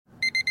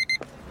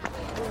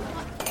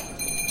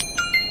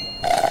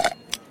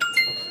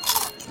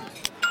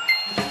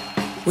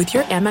With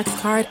your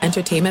Amex card,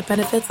 entertainment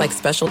benefits like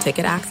special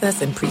ticket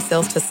access and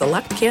pre-sales to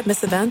select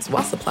can't-miss events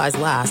while supplies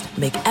last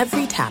make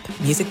every tap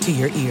music to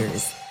your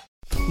ears.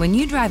 When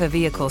you drive a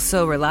vehicle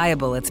so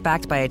reliable it's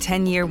backed by a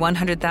 10-year,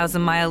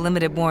 100,000-mile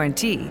limited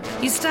warranty,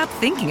 you stop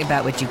thinking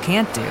about what you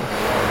can't do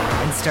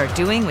and start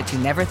doing what you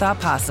never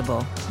thought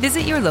possible.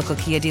 Visit your local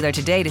Kia dealer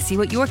today to see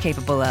what you're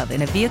capable of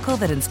in a vehicle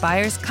that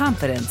inspires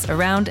confidence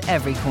around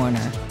every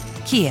corner.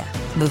 Kia,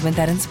 movement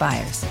that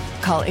inspires.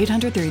 Call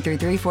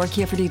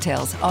 800-333-4KIA for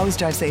details. Always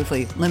drive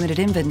safely. Limited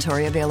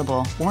inventory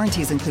available.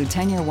 Warranties include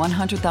 10-year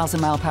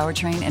 100,000-mile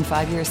powertrain and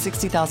 5-year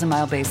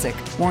 60,000-mile basic.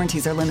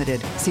 Warranties are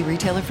limited. See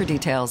retailer for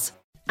details.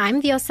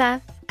 I'm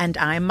Diosa. And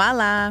I'm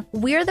Mala.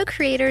 We're the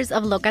creators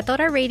of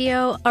Locatora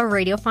Radio, a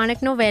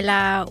radiophonic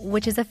novela,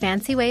 which is a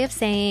fancy way of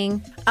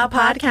saying a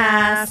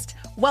podcast.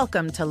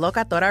 Welcome to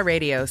Locatora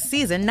Radio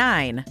Season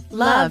 9.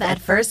 Love at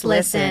First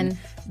Listen.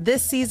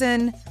 This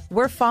season,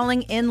 we're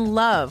falling in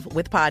love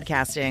with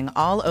podcasting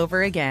all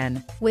over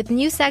again. With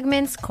new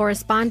segments,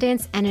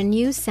 correspondence, and a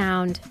new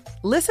sound.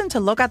 Listen to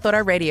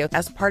Locatora Radio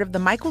as part of the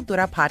My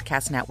Cultura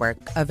Podcast Network,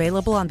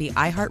 available on the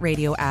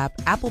iHeartRadio app,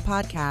 Apple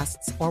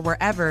Podcasts, or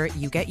wherever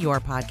you get your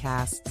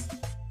podcasts.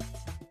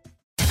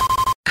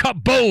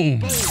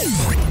 Kaboom!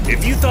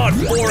 If you thought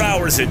 4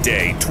 hours a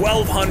day,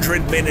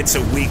 1,200 minutes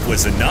a week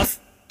was enough,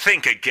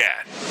 think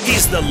again.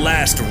 He's the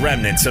last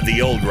remnants of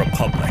the old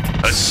republic,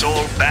 a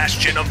sole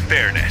bastion of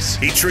fairness.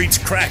 He treats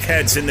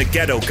crackheads in the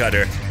ghetto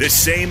gutter the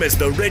same as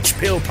the rich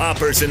pill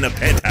poppers in the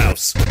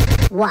penthouse.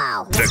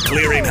 Wow. The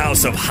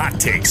clearinghouse of hot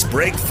takes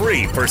break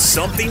free for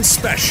something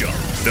special.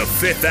 The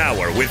Fifth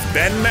Hour with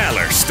Ben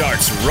Maller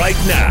starts right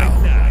now.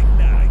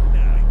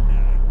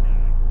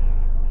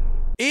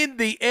 In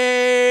the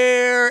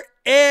air,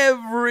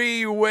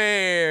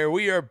 everywhere.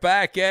 We are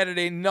back at it.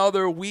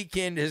 Another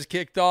weekend has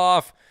kicked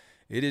off.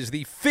 It is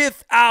the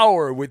Fifth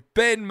Hour with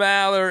Ben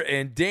Maller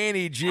and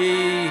Danny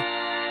G.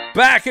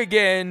 Back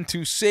again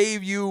to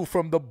save you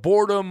from the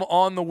boredom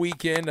on the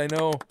weekend. I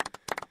know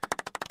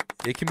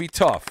it can be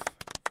tough.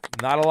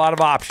 Not a lot of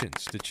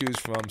options to choose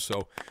from.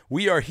 So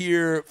we are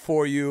here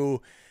for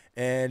you.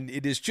 And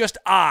it is just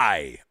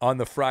I on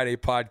the Friday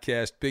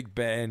podcast, Big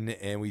Ben.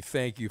 And we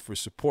thank you for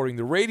supporting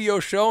the radio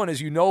show. And as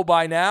you know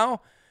by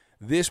now,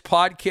 this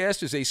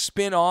podcast is a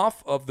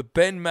spin-off of the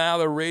Ben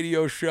Maller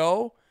radio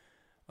show,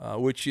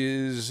 which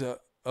is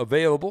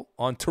available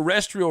on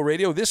terrestrial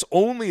radio. This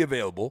only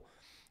available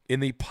in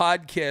the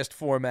podcast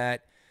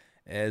format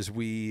as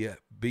we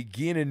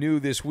begin anew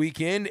this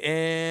weekend.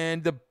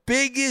 And the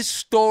biggest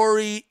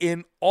story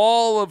in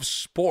all of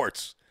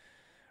sports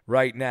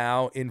right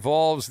now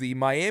involves the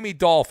Miami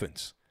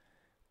Dolphins,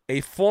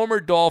 a former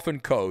Dolphin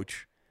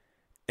coach,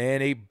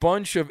 and a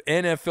bunch of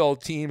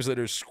NFL teams that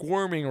are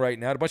squirming right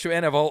now, a bunch of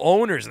NFL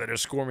owners that are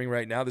squirming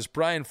right now. This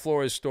Brian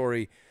Flores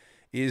story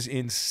is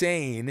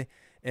insane.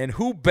 And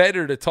who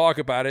better to talk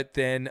about it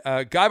than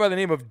a guy by the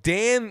name of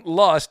Dan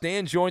Lust.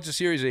 Dan joins us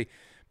here. He's a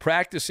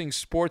practicing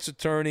sports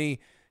attorney.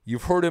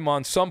 You've heard him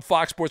on some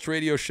Fox Sports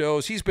radio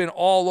shows. He's been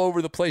all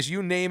over the place.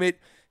 You name it,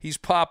 he's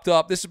popped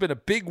up. This has been a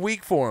big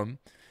week for him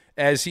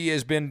as he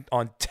has been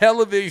on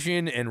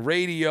television and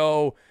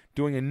radio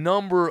doing a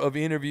number of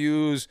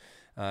interviews.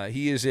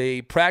 He is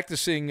a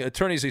practicing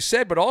attorney, as I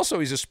said, but also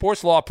he's a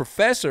sports law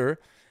professor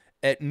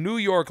at New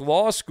York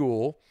Law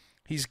School.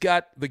 He's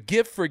got the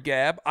gift for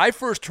gab. I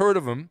first heard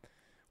of him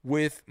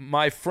with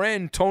my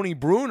friend Tony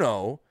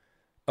Bruno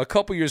a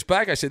couple years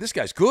back. I said, this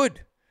guy's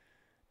good.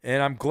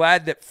 And I'm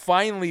glad that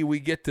finally we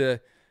get to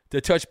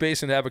touch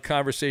base and have a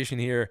conversation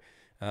here,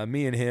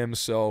 me and him.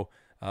 So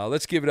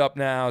let's give it up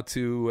now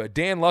to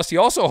Dan Lust. He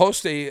also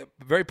hosts a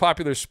very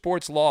popular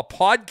sports law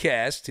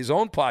podcast, his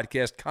own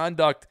podcast,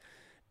 Conduct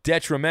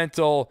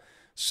Detrimental.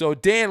 So,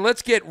 Dan,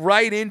 let's get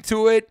right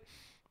into it.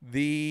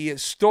 The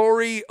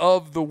story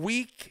of the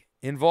week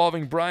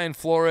involving Brian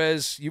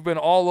Flores. You've been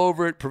all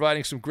over it,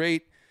 providing some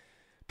great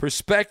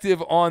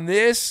perspective on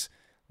this.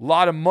 A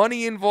lot of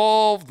money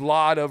involved, a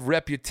lot of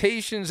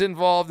reputations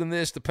involved in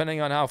this, depending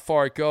on how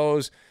far it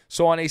goes.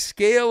 So on a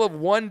scale of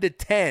 1 to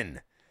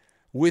 10,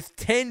 with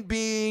 10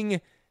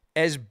 being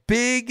as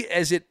big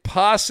as it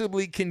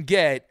possibly can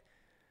get,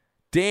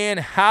 Dan,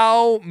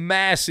 how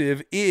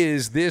massive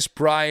is this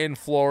Brian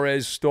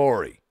Flores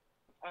story?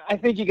 I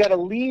think you got to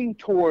lean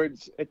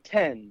towards a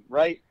 10,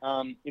 right?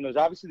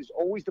 Obviously there's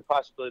always the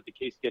possibility the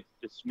case gets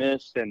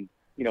dismissed and,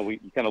 we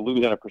kind of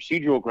lose on a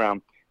procedural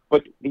ground.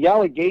 But the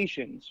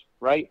allegations,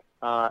 right,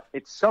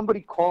 it's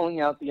somebody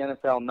calling out the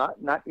NFL,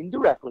 not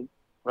indirectly,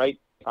 right?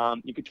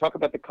 You could talk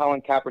about the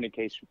Colin Kaepernick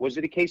case. Was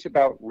it a case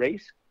about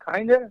race?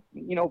 Kind of,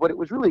 but it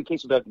was really a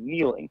case about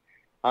kneeling.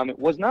 It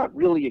was not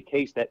really a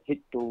case that hit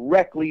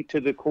directly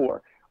to the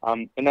core.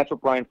 And that's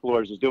what Brian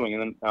Flores is doing.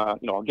 And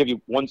then, I'll give you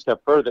one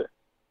step further.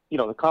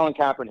 The Colin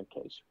Kaepernick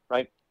case,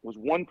 right, was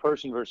one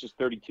person versus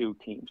 32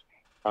 teams.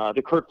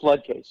 The Curt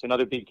Flood case,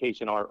 another big case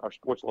in our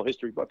sports law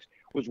history books,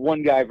 was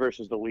one guy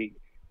versus the league.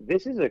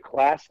 This is a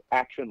class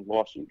action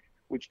lawsuit,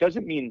 which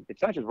doesn't mean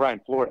it's not just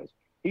Brian Flores.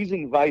 He's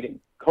inviting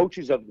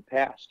coaches of the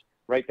past,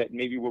 right, that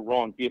maybe were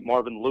wrong, be it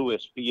Marvin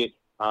Lewis, be it,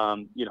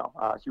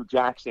 Hugh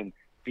Jackson,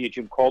 via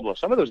Jim Caldwell.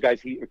 Some of those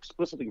guys he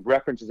explicitly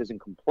references as in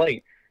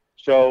complaint.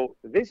 So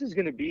this is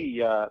going to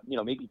be,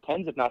 maybe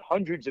tens, if not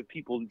hundreds of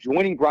people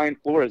joining Brian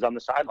Flores on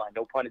the sideline,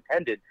 no pun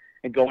intended,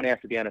 and going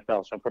after the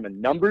NFL. So from a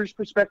numbers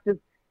perspective,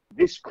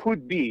 this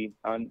could be,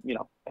 I'm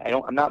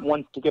not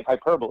one to give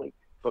hyperbole,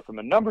 but from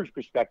a numbers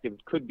perspective,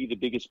 it could be the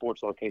biggest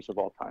sports law case of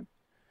all time.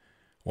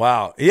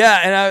 Wow.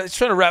 Yeah, and I was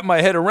trying to wrap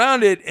my head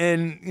around it,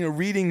 and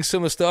reading some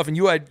of the stuff, and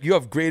you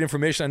have great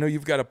information. I know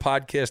you've got a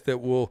podcast that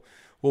we'll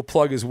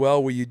plug as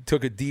well, where you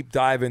took a deep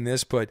dive in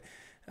this. But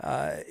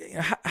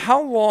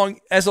how long,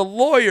 as a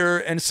lawyer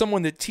and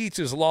someone that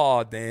teaches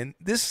law, Dan,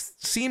 this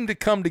seemed to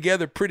come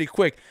together pretty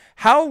quick.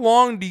 How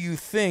long do you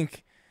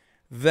think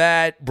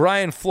that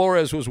Brian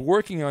Flores was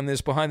working on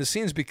this behind the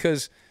scenes?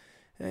 Because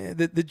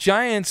the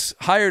Giants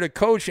hired a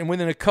coach, and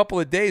within a couple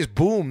of days,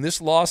 boom, this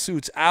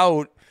lawsuit's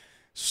out.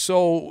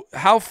 So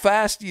how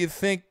fast do you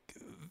think,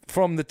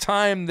 from the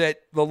time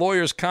that the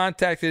lawyers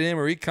contacted him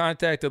or he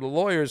contacted the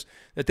lawyers,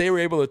 that they were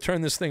able to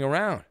turn this thing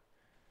around?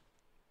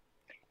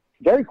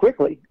 Very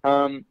quickly.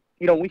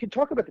 We could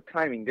talk about the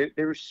timing.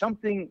 There is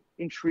something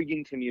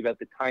intriguing to me about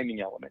the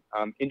timing element,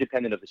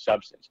 independent of the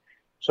substance.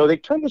 So they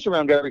turned this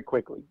around very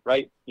quickly,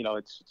 right?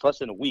 It's less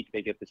than a week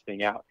they get this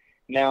thing out.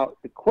 Now,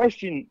 the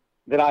question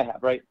that I have,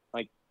 right,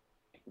 like,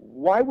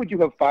 why would you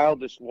have filed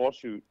this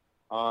lawsuit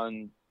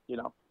on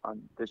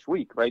this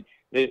week, right?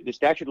 The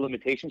statute of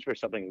limitations for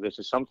something like this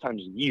is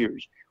sometimes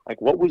years.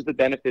 Like, what was the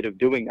benefit of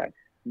doing that?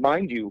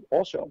 Mind you,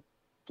 also,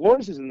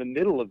 Flores is in the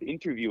middle of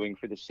interviewing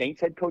for the Saints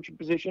head coaching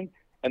position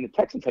and the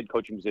Texans head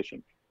coaching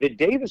position. The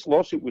day this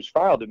lawsuit was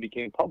filed and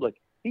became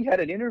public, he had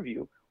an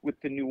interview with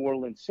the New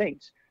Orleans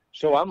Saints.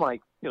 So I'm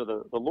like,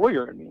 the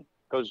lawyer in me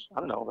goes,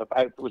 I don't know,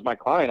 if it was my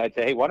client, I'd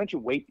say, hey, why don't you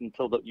wait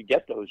until you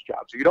get those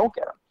jobs, or you don't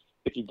get them?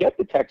 If you get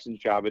the Texans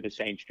job or the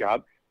Saints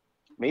job,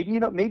 maybe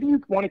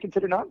you want to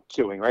consider not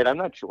suing, right? I'm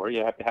not sure.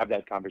 You have to have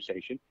that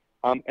conversation.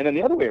 And then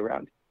the other way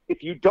around,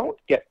 if you don't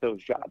get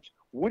those jobs,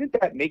 wouldn't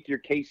that make your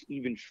case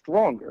even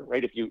stronger,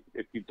 right? If you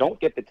don't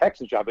get the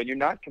Texans job and you're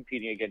not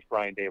competing against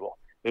Brian Daboll,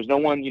 there's no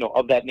one,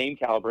 of that name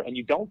caliber, and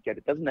you don't get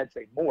it, doesn't that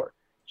say more?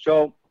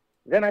 So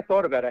then I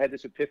thought about it. I had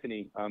this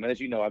epiphany. And as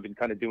you know, I've been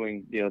kind of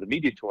doing, the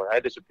media tour. I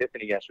had this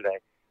epiphany yesterday,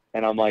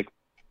 and I'm like,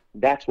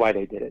 that's why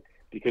they did it.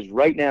 Because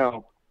right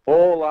now,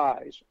 all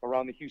eyes are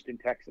on the Houston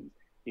Texans.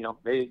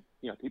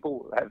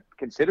 People have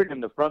considered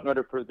him the front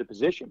runner for the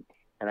position,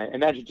 and I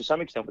imagine to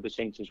some extent with the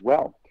Saints as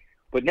well.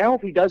 But now,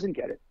 if he doesn't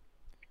get it,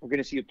 we're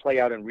going to see it play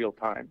out in real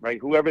time, right?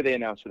 Whoever they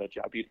announce for that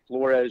job, be it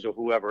Flores or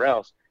whoever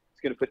else,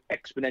 it's going to put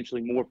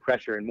exponentially more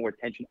pressure and more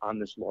attention on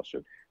this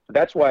lawsuit. So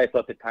that's why I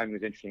thought the timing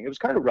was interesting. It was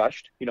kind of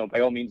rushed. By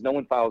all means, no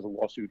one files a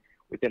lawsuit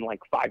within like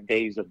 5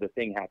 days of the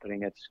thing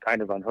happening. It's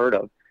kind of unheard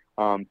of.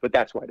 But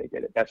that's why they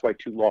did it. That's why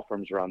 2 law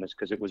firms are on this,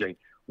 because it was a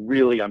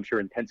really, I'm sure,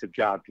 intensive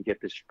job to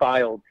get this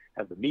filed,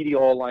 have the media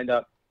all lined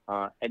up,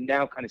 and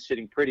now kind of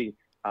sitting pretty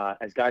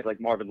as guys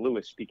like Marvin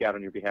Lewis speak out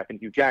on your behalf, and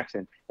Hugh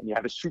Jackson, and you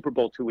have a Super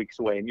Bowl 2 weeks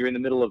away, and you're in the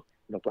middle of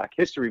Black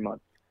History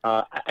Month.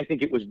 I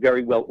think it was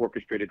very well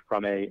orchestrated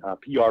from a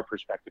PR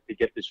perspective to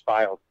get this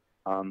filed,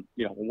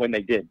 when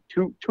they did.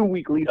 2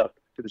 week lead up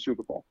to the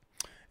Super Bowl.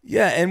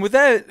 Yeah, and with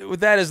that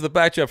as the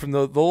backdrop from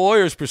the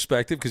lawyer's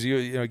perspective, because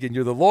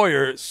you're the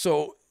lawyer,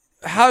 so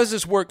how does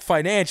this work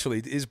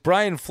financially? Is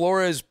Brian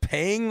Flores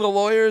paying the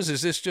lawyers?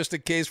 Is this just a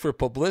case for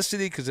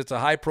publicity because it's a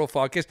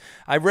high-profile case?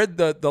 I read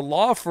the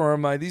law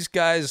firm, these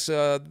guys,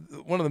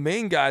 one of the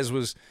main guys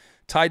was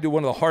tied to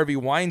one of the Harvey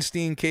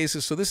Weinstein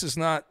cases, so this is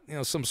not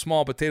some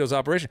small potatoes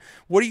operation.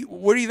 Where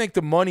do you think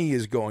the money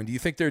is going? Do you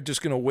think they're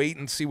just going to wait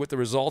and see what the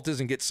result is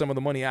and get some of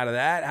the money out of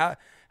that?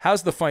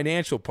 How's the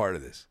financial part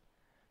of this?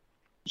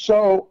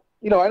 So,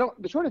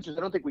 the short answer is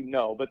I don't think we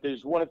know, but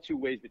there's one of 2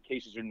 ways that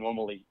cases are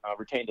normally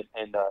retained.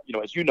 And,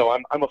 as you know,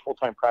 I'm a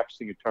full-time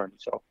practicing attorney.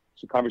 So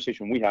it's a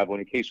conversation we have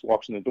when a case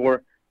walks in the door.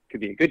 It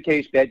could be a good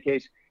case, bad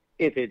case.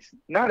 If it's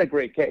not a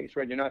great case,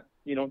 right,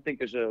 you don't think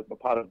there's a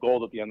pot of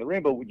gold at the end of the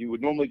rainbow, what you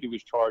would normally do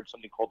is charge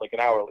something called like an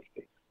hourly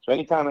fee. So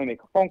anytime I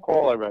make a phone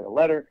call, I write a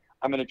letter,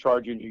 I'm going to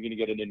charge you, and you're going to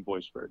get an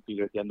invoice for it,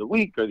 either at the end of the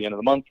week or the end of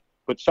the month,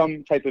 but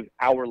some type of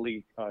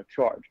hourly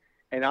charge.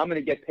 And I'm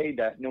going to get paid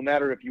that no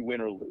matter if you win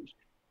or lose.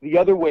 The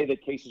other way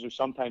that cases are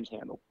sometimes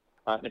handled,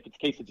 and if it's a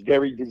case that's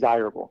very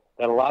desirable,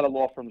 that a lot of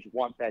law firms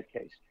want that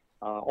case,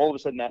 all of a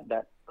sudden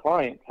that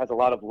client has a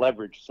lot of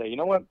leverage to say, you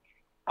know what,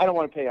 I don't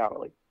want to pay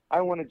hourly. I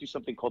want to do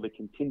something called a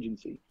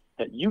contingency,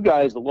 that you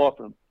guys, the law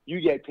firm,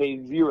 you get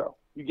paid zero.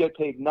 You get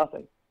paid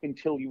nothing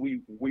until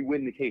we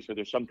win the case or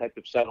there's some type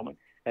of settlement.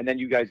 And then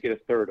you guys get a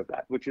third of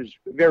that, which is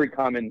a very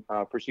common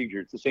procedure.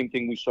 It's the same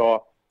thing we saw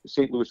the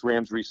St. Louis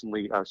Rams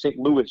recently. St.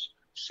 Louis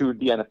sued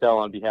the NFL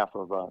on behalf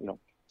of,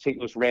 St.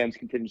 Louis Rams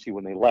contingency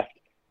when they left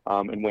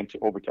and went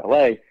over to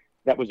LA.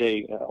 That was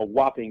a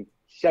whopping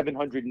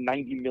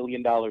 $790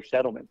 million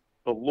settlement.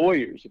 The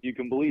lawyers, if you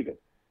can believe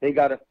it, they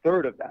got a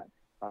third of that.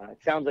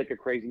 It sounds like a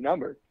crazy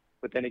number,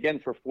 but then again,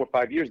 for 4 or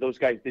 5 years, those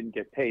guys didn't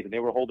get paid, and they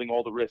were holding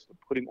all the risk of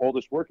putting all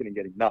this work in and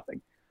getting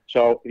nothing.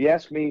 So if you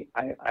ask me,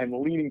 I'm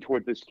leaning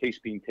toward this case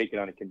being taken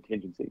on a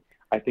contingency.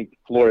 I think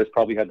Flores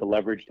probably had the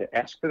leverage to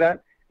ask for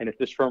that, And if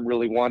this firm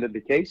really wanted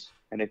the case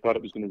and they thought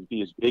it was going to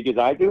be as big as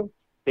I do,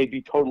 they'd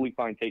be totally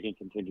fine taking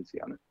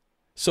contingency on it.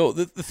 So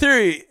the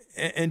theory,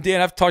 and Dan,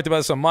 I've talked about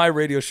this on my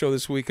radio show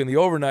this week in the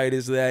overnight,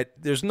 is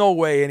that there's no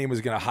way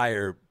anyone's going to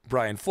hire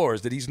Brian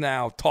Flores, that he's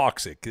now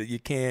toxic, that you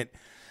can't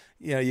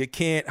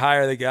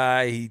hire the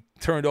guy. He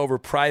turned over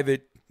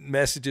private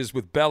messages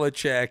with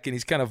Belichick, and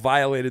he's kind of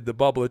violated the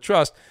bubble of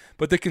trust.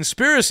 But the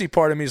conspiracy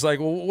part of me is like,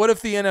 well, what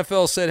if the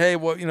NFL said, hey,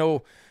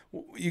 well,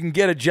 you can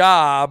get a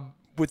job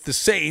with the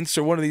Saints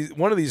or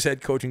one of these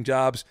head coaching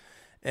jobs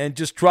and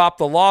just drop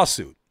the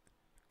lawsuit?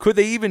 Could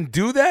they even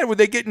do that? Would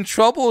they get in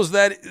trouble? Is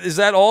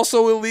that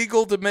also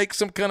illegal to make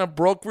some kind of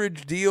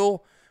brokerage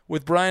deal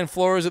with Brian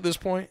Flores at this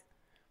point?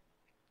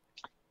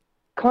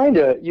 Kind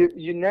of.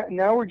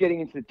 Now we're getting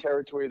into the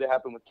territory that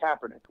happened with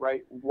Kaepernick,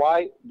 right?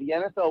 Why the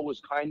NFL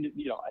was kind of,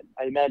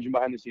 I imagine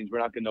behind the scenes, we're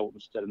not going to know what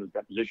was said in those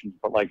depositions,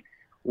 but like,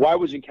 why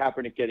wasn't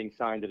Kaepernick getting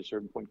signed at a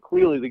certain point?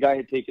 Clearly, the guy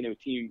had taken a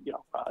team,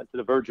 to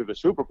the verge of a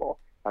Super Bowl.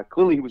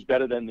 Clearly, he was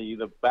better than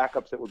the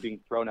backups that were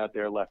being thrown out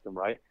there left and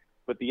right.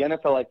 But the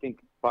NFL, I think,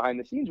 behind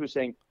the scenes was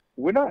saying,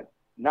 we're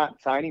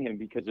not signing him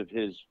because of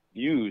his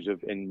views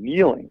and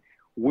kneeling.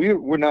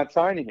 We're not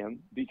signing him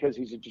because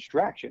he's a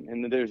distraction,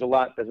 and there's a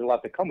lot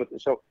that come with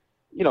it. So,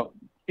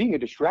 being a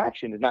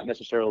distraction is not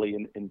necessarily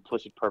an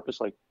implicit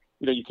purpose. Like,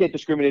 you can't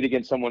discriminate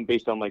against someone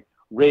based on like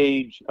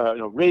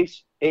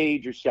race,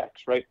 age, or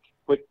sex, right?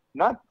 But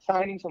not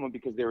signing someone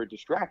because they're a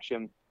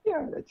distraction,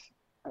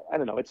 I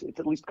don't know. It's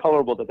at least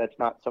colorable that that's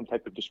not some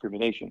type of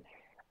discrimination.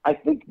 I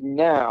think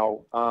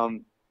now,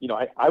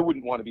 I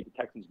wouldn't want to be the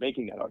Texans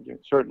making that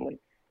argument, certainly.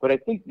 But I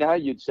think now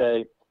you'd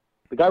say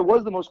the guy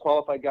was the most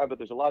qualified guy, but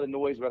there's a lot of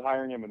noise about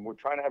hiring him, and we're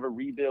trying to have a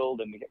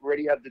rebuild, and we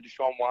already have the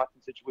Deshaun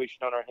Watson situation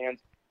on our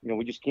hands.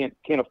 We just can't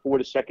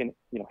afford a second,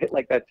 hit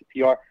like that to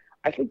PR.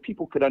 I think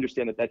people could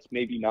understand that that's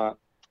maybe not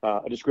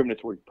a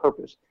discriminatory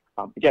purpose.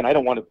 Again, I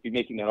don't want to be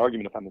making that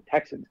argument if I'm the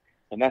Texans,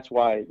 and that's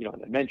why,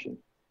 as I mentioned,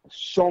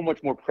 so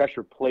much more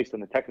pressure placed on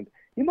the Texans.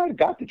 He might have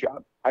got the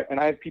job. I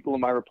have people in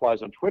my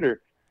replies on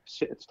Twitter,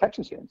 it's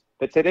Texans fans,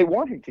 that say they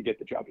want him to get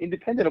the job,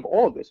 independent of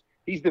all of this.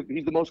 He's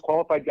the most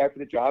qualified guy for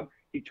the job.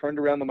 He turned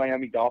around the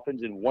Miami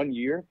Dolphins in 1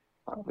 year.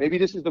 Maybe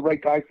this is the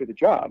right guy for the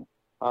job.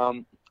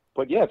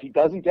 But yeah, if he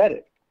doesn't get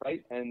it,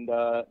 right? And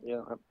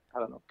I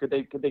don't know. Could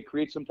they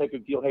create some type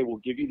of deal? Hey, we'll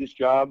give you this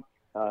job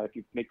if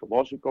you make the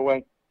lawsuit go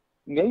away.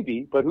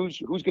 Maybe, but who's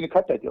going to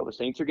cut that deal? The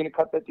Saints are going to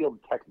cut that deal. The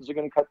Texans are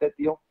going to cut that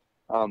deal,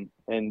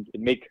 and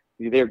make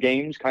their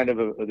games kind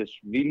of this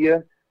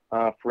media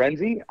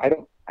frenzy.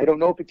 I don't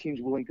know if a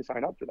team's willing to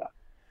sign up for that.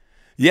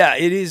 Yeah,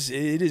 it is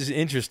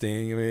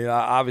interesting. I mean,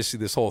 obviously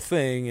this whole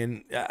thing,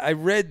 and I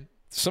read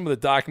some of the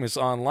documents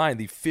online,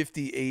 the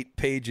 58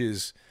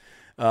 pages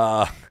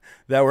that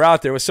were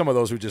out there. Some of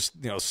those were just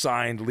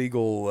signed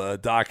legal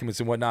documents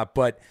and whatnot.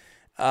 But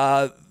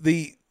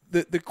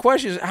the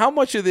question is, how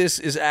much of this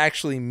is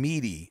actually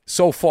meaty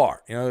so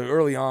far?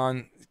 Early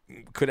on,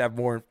 could have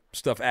more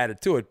stuff added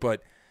to it,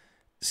 but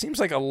it seems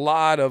like a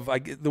lot of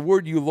the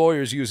word you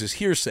lawyers use is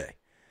hearsay.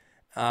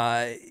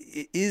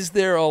 Is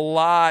there a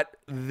lot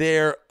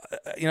there?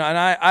 And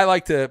I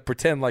like to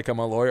pretend like I'm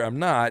a lawyer. I'm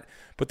not.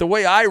 But the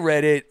way I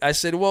read it, I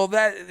said, well,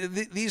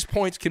 these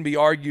points can be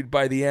argued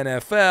by the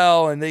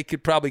NFL, and they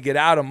could probably get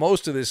out of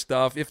most of this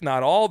stuff, if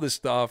not all this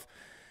stuff.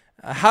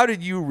 How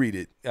did you read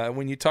it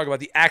when you talk about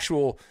the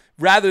actual,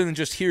 rather than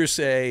just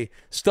hearsay,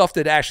 stuff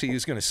that actually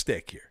is going to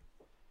stick here?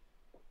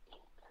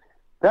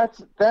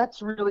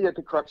 That's really at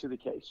the crux of the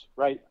case,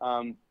 right?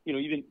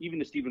 Even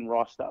the Stephen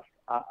Ross stuff.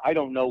 I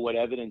don't know what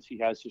evidence he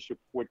has to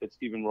support that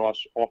Stephen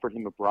Ross offered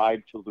him a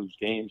bribe to lose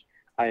games.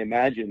 I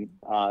imagine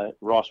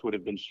Ross would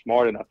have been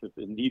smart enough, if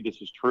indeed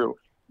this is true,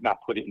 not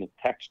put it in a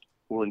text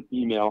or an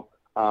email.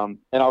 And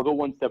I'll go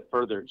one step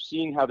further.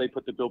 Seeing how they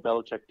put the Bill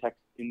Belichick text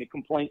in the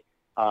complaint,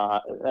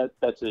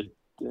 that's a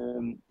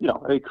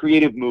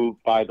creative move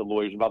by the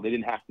lawyers involved. They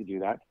didn't have to do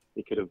that.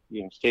 They could have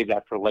saved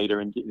that for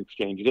later and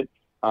exchanged it.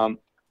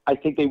 I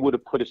think they would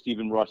have put a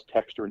Stephen Ross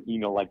text or an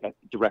email like that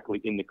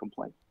directly in the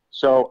complaint.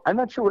 So I'm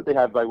not sure what they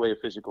have by way of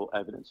physical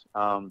evidence.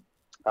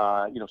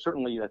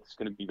 Certainly that's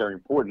going to be very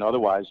important.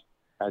 Otherwise,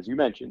 as you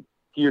mentioned,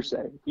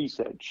 hearsay, he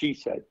said, she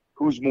said,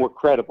 who's more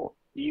credible?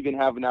 You even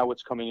have now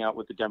what's coming out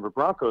with the Denver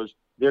Broncos.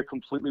 They're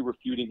completely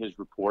refuting his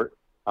report,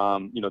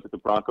 that the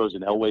Broncos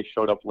and Elway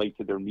showed up late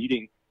to their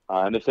meeting.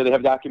 And they say they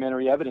have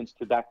documentary evidence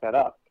to back that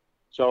up.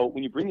 So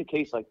when you bring a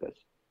case like this,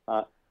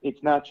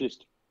 it's not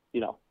just,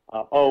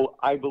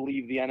 I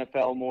believe the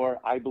NFL more,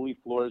 I believe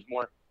Flores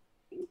more.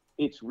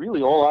 It's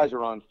really all eyes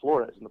are on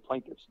Flores and the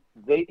plaintiffs.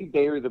 They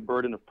bear the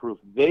burden of proof.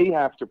 They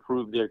have to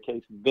prove their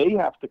case. They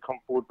have to come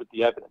forward with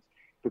the evidence.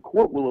 The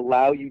court will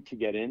allow you to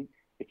get in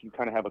if you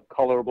kind of have a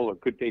colorable or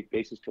good faith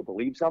basis to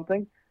believe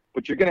something,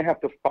 but you're going to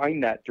have to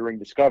find that during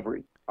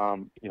discovery,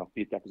 be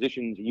it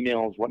depositions,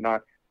 emails,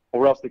 whatnot,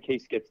 or else the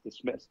case gets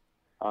dismissed.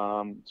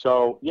 That's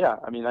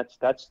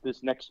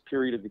this next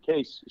period of the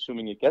case,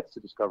 assuming it gets to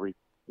discovery,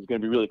 is going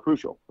to be really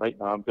crucial, right?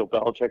 Bill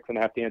Belichick's going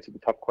to have to answer the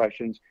tough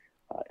questions.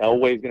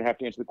 Elway is going to have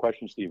to answer the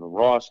question. Stephen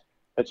Ross.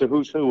 That's a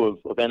who's who of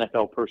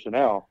NFL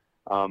personnel.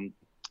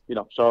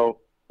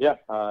 Yeah,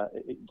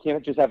 you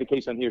can't just have a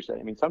case on hearsay.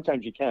 I mean,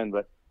 sometimes you can,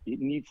 but you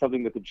need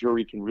something that the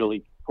jury can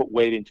really put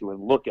weight into and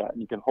look at,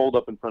 and you can hold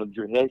up in front of the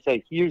jury. They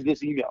say, here's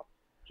this email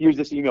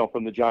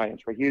from the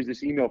Giants, right? Here's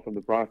this email from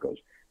the Broncos.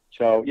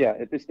 So, yeah,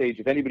 at this stage,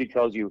 if anybody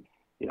tells you,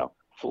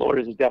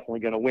 Flores is definitely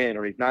going to win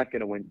or he's not going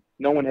to win,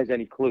 no one has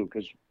any clue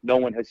because no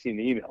one has seen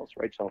the emails,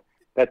 right? So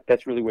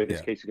that's really where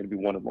this case is going to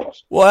be won and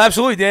lost. Well,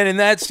 absolutely, Dan, and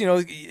that's,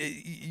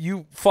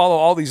 you follow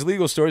all these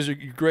legal stories.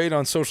 You're great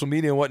on social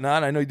media and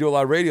whatnot. I know you do a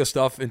lot of radio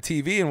stuff and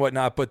TV and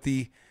whatnot, but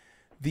the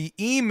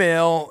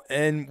email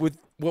and with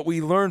what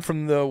we learned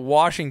from the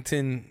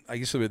Washington, I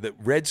guess the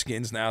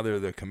Redskins, now they're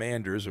the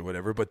Commanders or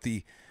whatever, but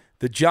the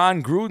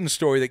John Gruden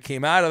story that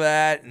came out of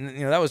that, and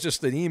that was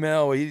just an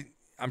email.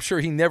 I'm sure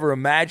he never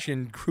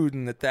imagined,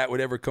 Gruden, that would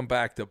ever come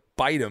back to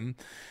bite him,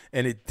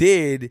 and it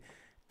did.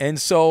 And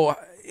so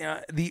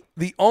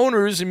the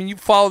owners, I mean, you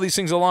follow these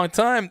things a long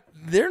time,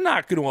 they're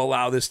not going to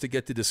allow this to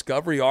get to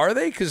discovery, are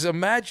they? Because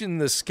imagine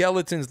the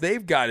skeletons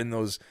they've got in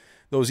those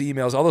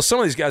emails. Although some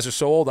of these guys are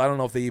so old, I don't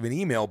know if they even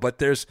email, but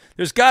there's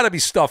got to be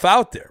stuff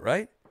out there,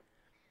 right?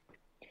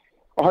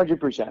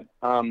 100%.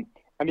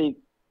 I mean,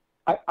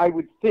 I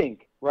would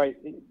think, right,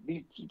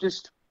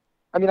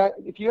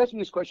 if you asked me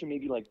this question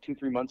maybe like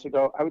 2-3 months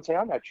ago, I would say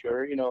I'm not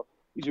sure.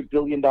 These are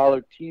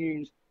billion-dollar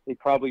teams. They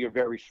probably are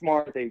very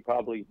smart. They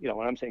probably,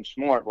 when I'm saying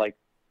smart, like,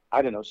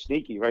 I don't know,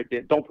 sneaky, right?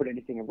 They don't put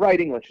anything in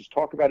writing. Let's just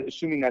talk about it,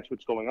 assuming that's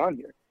what's going on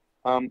here.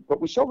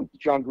 But we saw with the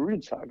John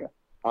Gruden saga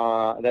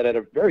that at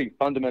a very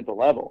fundamental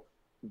level,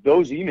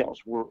 those emails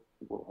were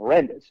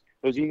horrendous.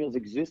 Those emails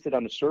existed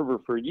on the server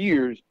for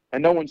years,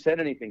 and no one said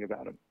anything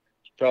about them.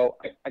 So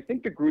I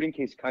think the Gruden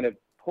case kind of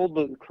pulled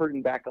the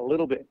curtain back a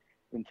little bit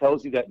and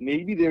tells you that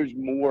maybe there's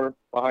more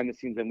behind the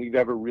scenes than we've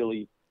ever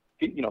really,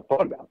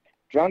 thought about.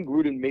 John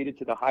Gruden made it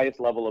to the highest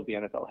level of the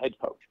NFL head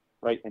coach,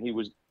 right? And he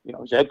was, he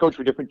was a head coach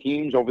for different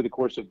teams over the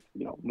course of,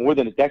 more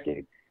than a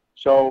decade.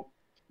 So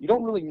you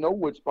don't really know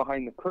what's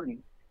behind the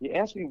curtain. You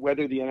ask me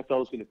whether the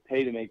NFL is going to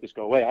pay to make this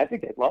go away. I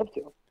think they'd love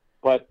to,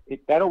 but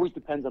that always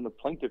depends on the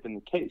plaintiff in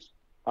the case.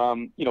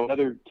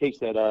 Another case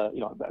that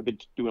I've been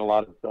doing a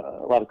lot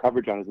of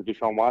coverage on is the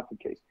Deshaun Watson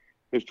case.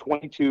 There's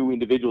 22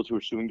 individuals who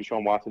are suing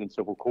Deshaun Watson in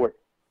civil court.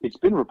 It's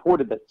been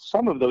reported that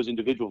some of those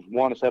individuals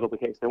want to settle the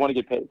case. They want to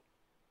get paid.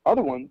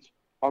 Other ones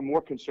are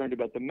more concerned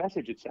about the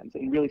message it sends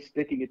and really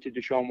sticking it to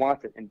Deshaun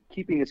Watson and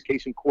keeping this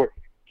case in court,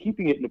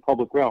 keeping it in the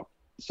public realm.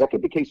 The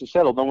second the case is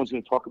settled, no one's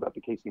going to talk about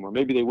the case anymore.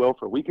 Maybe they will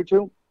for a week or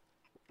two,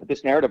 but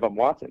this narrative on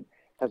Watson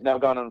has now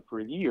gone on for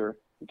a year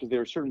because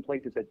there are certain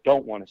plaintiffs that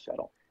don't want to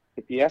settle.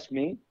 If you ask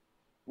me,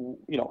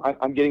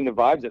 I'm getting the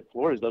vibes that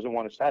Flores doesn't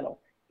want to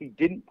settle. He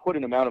didn't put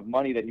an amount of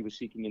money that he was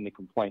seeking in the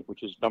complaint,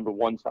 which is number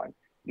one sign.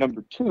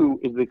 Number two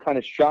is the kind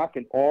of shock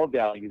and awe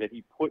value that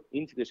he put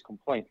into this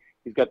complaint.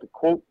 He's got the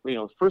quote,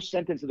 the first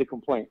sentence of the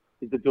complaint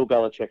is the Bill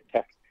Belichick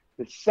text.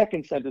 The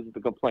second sentence of the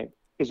complaint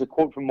is a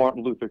quote from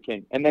Martin Luther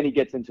King. And then he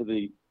gets into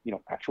the,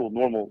 actual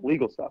normal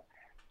legal stuff.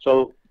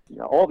 So,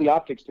 all the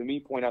optics to me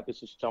point out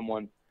this is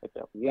someone that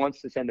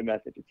wants to send a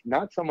message. It's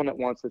not someone that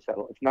wants to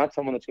settle. It's not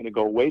someone that's going to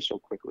go away so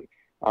quickly.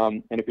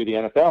 And if you're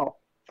the NFL,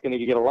 it's going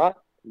to get a lot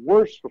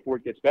worse before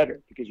it gets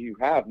better because you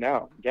have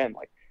now, again,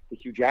 like the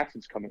Hugh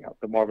Jackson's coming out,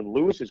 the Marvin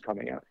Lewis is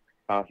coming out.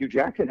 Hugh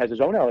Jackson has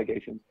his own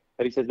allegations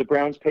that he says the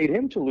Browns paid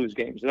him to lose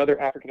games. Another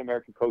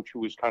African-American coach who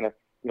was kind of,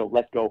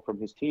 let go from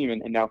his team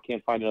and now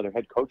can't find another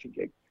head coaching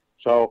gig.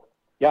 So,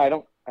 yeah,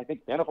 I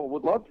think the NFL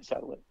would love to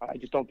settle it. I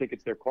just don't think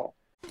it's their call.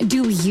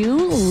 Do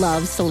you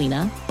love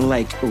Selena?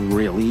 Like,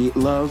 really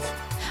love?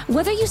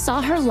 Whether you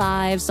saw her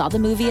live, saw the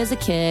movie as a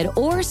kid,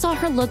 or saw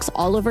her looks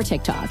all over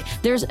TikTok,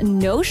 there's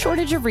no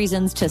shortage of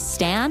reasons to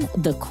stan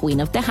the Queen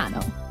of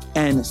Tejano.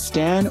 And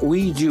Stan,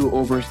 we do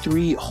over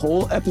 3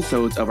 whole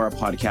episodes of our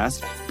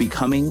podcast,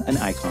 Becoming an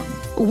Icon.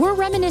 We're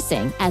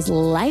reminiscing as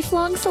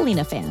lifelong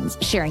Selena fans,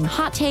 sharing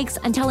hot takes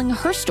and telling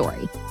her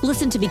story.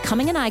 Listen to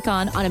Becoming an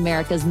Icon on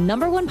America's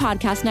 #1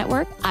 podcast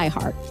network,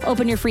 iHeart.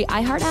 Open your free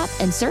iHeart app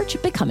and search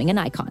Becoming an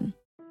Icon.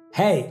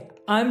 Hey,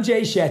 I'm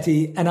Jay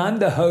Shetty, and I'm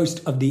the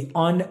host of the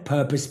On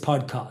Purpose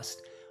podcast.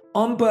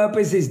 On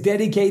Purpose is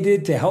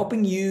dedicated to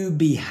helping you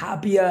be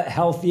happier,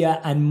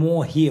 healthier, and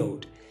more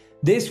healed.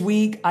 This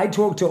week, I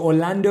talked to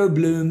Orlando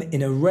Bloom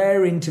in a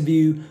rare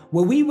interview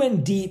where we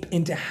went deep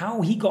into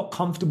how he got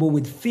comfortable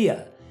with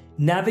fear,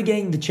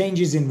 navigating the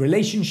changes in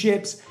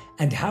relationships,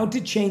 and how to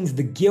change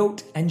the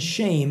guilt and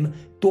shame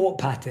thought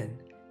pattern.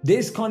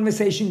 This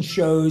conversation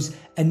shows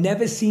a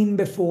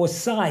never-seen-before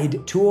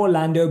side to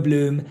Orlando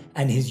Bloom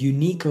and his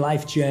unique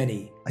life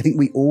journey. I think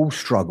we all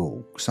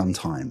struggle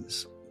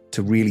sometimes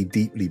to really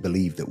deeply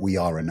believe that we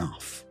are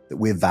enough, that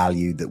we're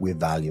valued, that we're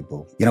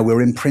valuable.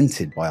 We're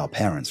imprinted by our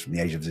parents from the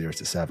age of 0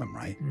 to 7,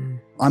 right?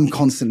 I'm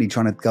constantly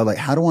trying to go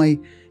how do I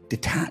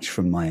detach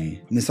from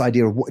this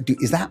idea of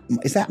is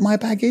that my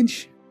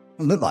baggage? It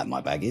doesn't look like my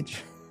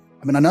baggage.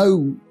 I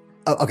know,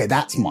 okay,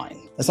 that's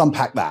mine. Let's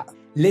unpack that.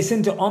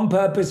 Listen to On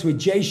Purpose with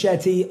Jay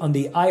Shetty on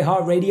the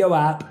iHeartRadio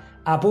app,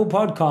 Apple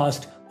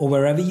Podcast, or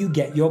wherever you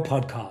get your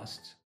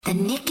podcasts. The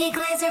Nikki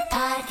Glaser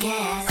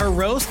Podcast. Her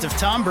roast of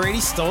Tom Brady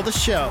stole the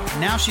show.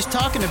 Now she's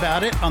talking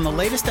about it on the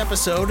latest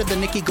episode of the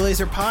Nikki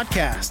Glazer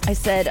podcast. I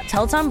said,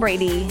 tell Tom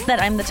Brady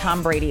that I'm the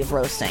Tom Brady of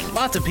roasting.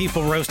 Lots of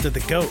people roasted the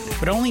GOAT,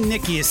 but only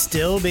Nikki is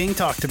still being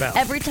talked about.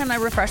 Every time I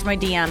refresh my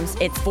DMs,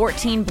 it's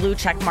 14 blue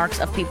check marks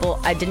of people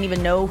I didn't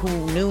even know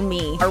who knew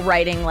me are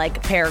writing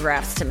like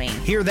paragraphs to me.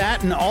 Hear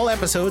that in all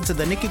episodes of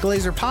the Nikki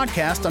Glazer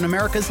podcast on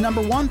America's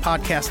 #1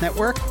 podcast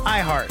network,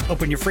 iHeart.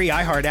 Open your free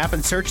iHeart app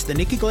and search the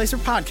Nikki Glazer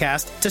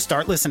podcast to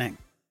start listening.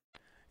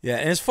 Yeah,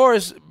 and as far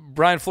as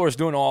Brian Flores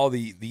doing all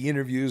the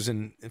interviews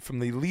and from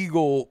the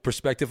legal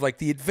perspective, like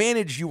the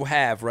advantage you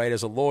have, right,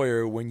 as a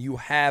lawyer when you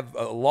have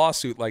a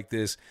lawsuit like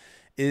this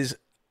is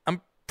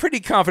I'm pretty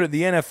confident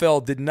the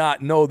NFL did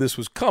not know this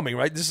was coming,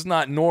 right? This is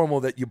not normal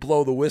that you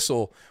blow the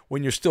whistle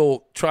when you're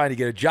still trying to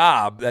get a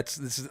job. This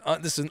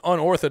is an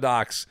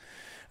unorthodox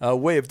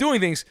way of doing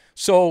things.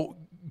 So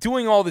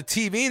doing all the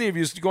TV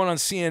interviews, going on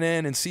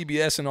CNN and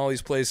CBS and all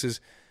these places,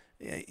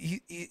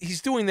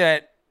 he's doing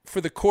that for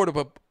the court of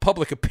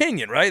public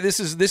opinion, right? This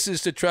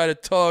is to try to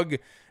tug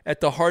at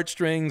the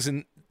heartstrings,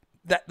 and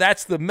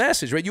that's the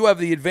message, right? You have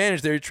the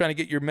advantage there. You're trying to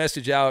get your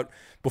message out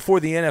before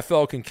the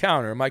NFL can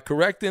counter. Am I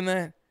correct in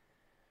that?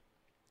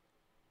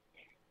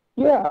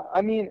 Yeah,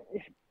 I mean,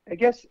 I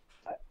guess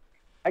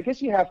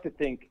you have to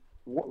think,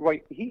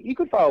 right? He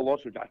could file a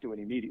lawsuit, not do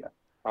any media.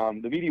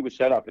 The media was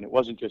set up, and it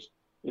wasn't just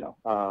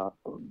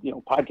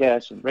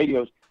podcasts and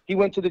radios. He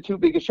went to the two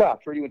biggest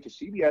shops, right? He went to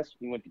CBS,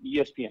 he went to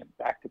ESPN,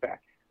 back to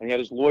back, and he had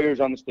his lawyers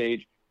on the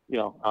stage.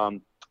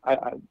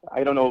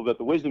 I don't know about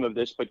the wisdom of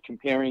this, but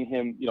comparing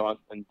him,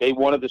 on day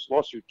one of this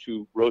lawsuit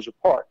to Rosa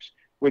Parks,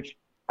 which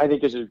I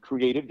think is a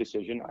creative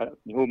decision.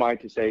 Who am I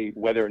to say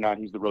whether or not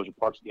he's the Rosa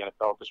Parks of the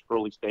NFL at this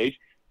early stage?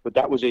 But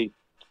that was a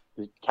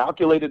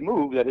calculated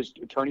move that his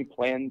attorney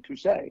planned to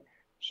say.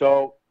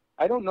 So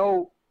I don't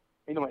know.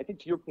 I think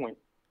to your point,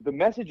 the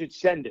message it's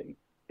sending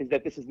is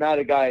that this is not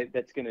a guy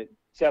that's going to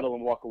settle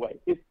and walk away.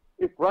 If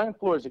Brian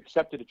Flores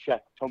accepted a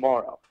check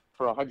tomorrow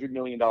for $100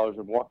 million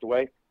and walked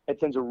away, it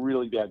sends a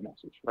really bad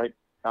message, right?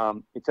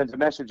 It sends a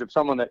message of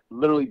someone that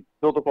literally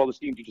built up all this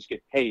team to just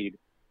get paid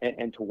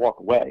and to walk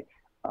away.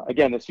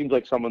 Again, it seems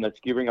like someone that's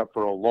gearing up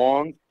for a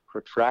long,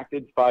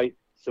 protracted fight,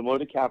 similar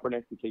to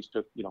Kaepernick. The case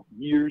took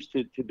years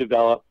to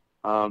develop.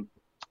 So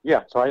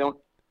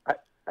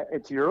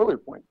to your earlier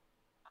point,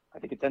 I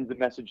think it sends the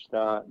message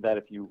that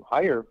if you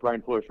hire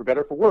Brian Flores, for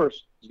better or for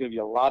worse, there's going to be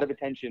a lot of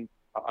attention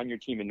on your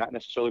team and not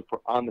necessarily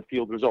for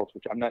on-the-field results,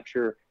 which I'm not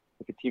sure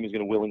if a team is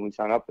going to willingly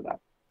sign up for that.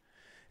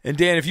 And,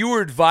 Dan, if you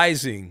were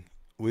advising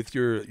with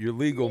your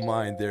legal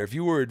mind there, if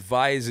you were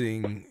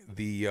advising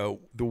the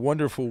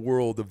wonderful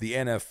world of the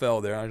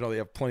NFL there, I know they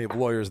have plenty of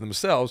lawyers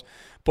themselves,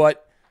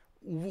 but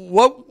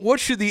what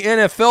should the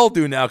NFL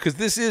do now? Because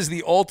this is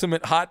the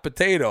ultimate hot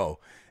potato.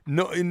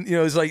 No,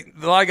 it's like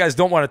a lot of guys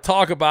don't want to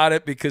talk about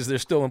it because they're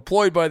still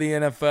employed by the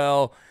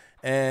NFL,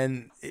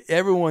 and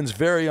everyone's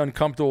very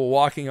uncomfortable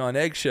walking on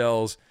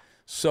eggshells.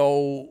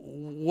 So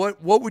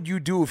what would you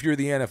do if you're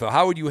the NFL?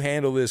 How would you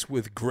handle this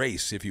with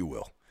grace, if you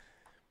will?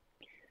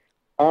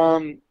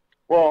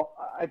 Well,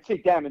 I'd say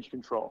damage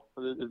control,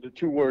 the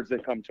two words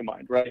that come to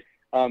mind, right?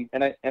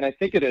 And I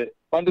think at a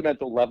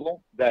fundamental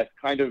level that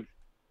kind of,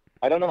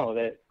 I don't know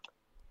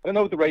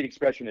what the right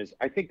expression is.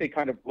 I think they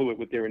kind of blew it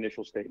with their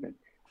initial statement.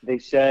 They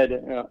said,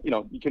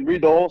 you can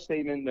read the whole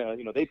statement.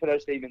 They put out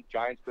a statement,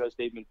 Giants put out a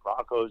statement,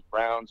 Broncos,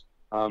 Browns,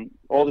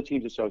 all the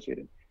teams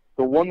associated.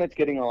 The one that's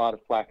getting a lot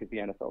of flack is the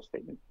NFL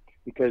statement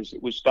because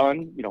it was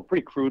done,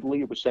 pretty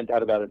crudely. It was sent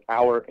out about an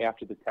hour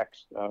after the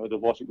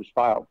lawsuit was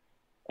filed.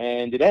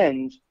 And it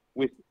ends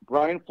with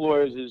Brian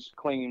Flores'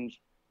 claims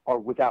are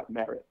without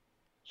merit.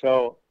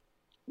 So,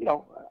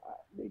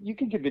 you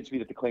can convince me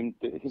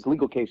that his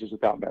legal case is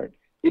without merit.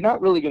 You're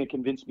not really going to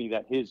convince me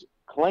that his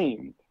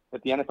claim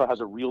that the NFL has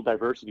a real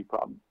diversity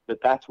problem,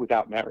 that's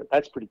without merit.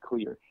 That's pretty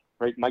clear,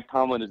 right? Mike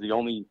Tomlin is the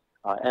only,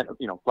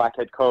 black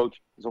head coach.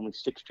 There's only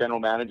 6 general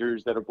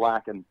managers that are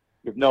black, and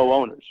you have no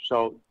owners.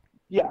 So,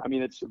 yeah, I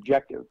mean, it's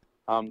subjective.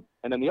 And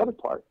then the other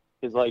part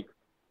is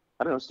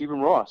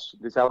Stephen Ross,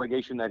 this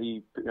allegation that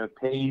he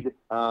paid,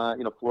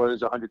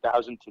 Flores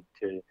 $100,000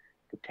 to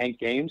tank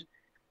games.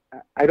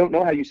 I don't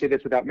know how you say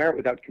that's without merit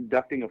without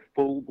conducting a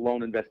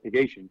full-blown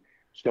investigation.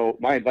 So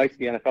my advice to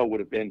the NFL would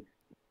have been,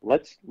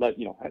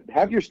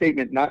 have your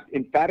statement not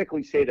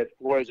emphatically say that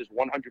Flores is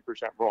 100%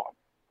 wrong.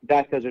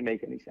 That doesn't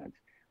make any sense.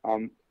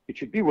 It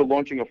should be, we're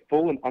launching a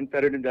full and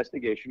unfettered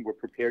investigation. We're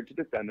prepared to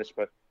defend this,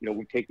 but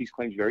we take these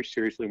claims very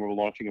seriously, and we're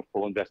launching a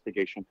full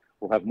investigation.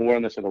 We'll have more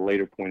on this at a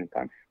later point in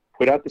time.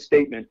 Put out the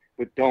statement,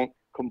 but don't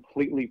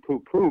completely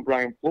poo-poo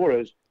Brian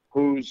Flores,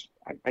 who's,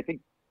 I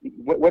think,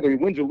 whether he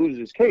wins or loses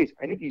his case,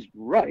 I think he's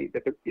right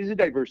that there is a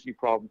diversity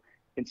problem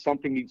and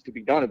something needs to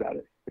be done about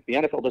it. If the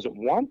NFL doesn't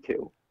want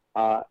to,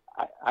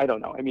 I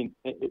don't know. I mean,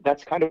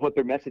 that's kind of what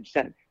their message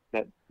sent,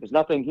 that there's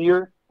nothing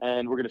here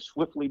and we're going to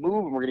swiftly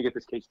move and we're going to get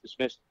this case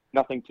dismissed.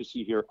 Nothing to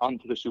see here. On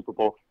to the Super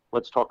Bowl.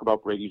 Let's talk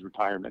about Brady's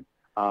retirement.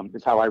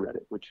 Is how I read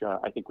it, which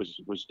I think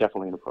was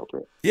definitely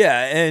inappropriate.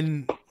 Yeah,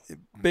 and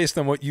based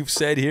on what you've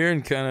said here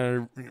and kind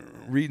of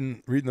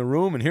reading the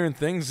room and hearing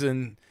things,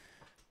 and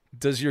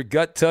Does your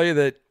gut tell you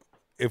that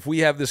if we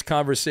have this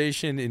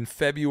conversation in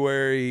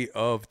February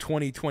of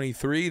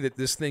 2023 that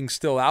this thing's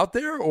still out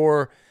there,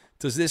 or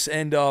does this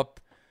end up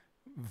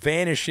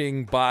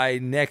vanishing by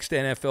next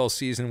NFL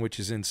season, which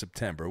is in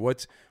September?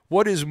 What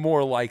is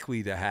more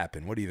likely to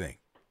happen? What do you think?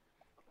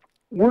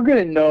 We're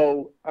going to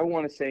know, I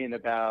want to say, in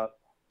about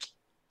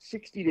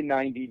 60 to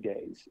 90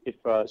 days.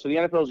 So the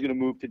NFL is going to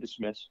move to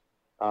dismiss,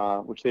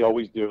 which they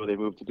always do. They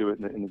move to do it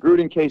in the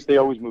Gruden case. They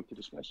always move to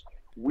dismiss.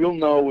 We'll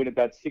know in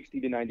about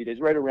 60 to 90 days,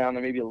 right around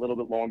there, maybe a little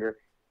bit longer,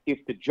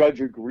 if the judge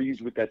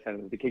agrees with that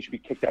sentence. The case should be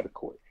kicked out of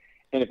court.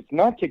 And if it's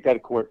not kicked out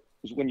of court,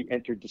 is when you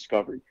enter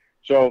discovery.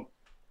 So,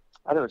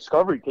 I don't know,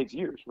 discovery takes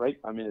years, right?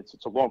 I mean, it's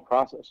a long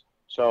process.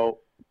 So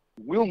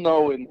we'll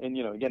know in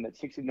again, that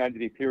 60 to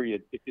 90-day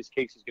period, if this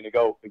case is going to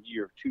go a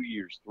year, 2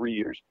 years, 3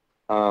 years,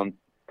 because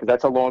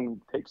that's how long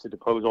it takes to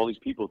depose all these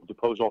people, to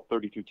depose all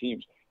 32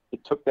 teams.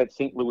 It took that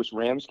St. Louis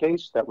Rams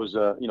case that was,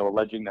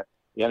 alleging that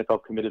the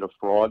NFL committed a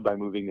fraud by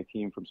moving the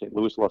team from St.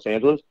 Louis to Los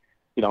Angeles.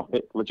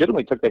 It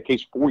legitimately took that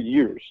case 4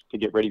 years to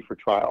get ready for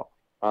trial.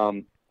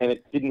 And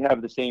it didn't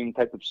have the same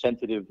type of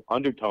sensitive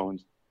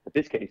undertones that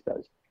this case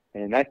does.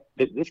 And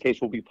this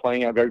case will be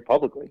playing out very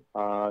publicly.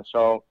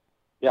 So,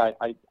 yeah,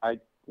 I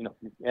you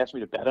asked me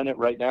to bet on it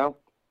right now,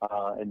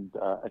 and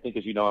I think,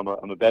 as you know,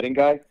 I'm a betting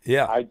guy.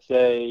 Yeah, I'd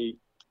say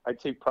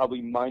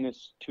probably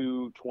minus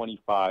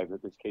 225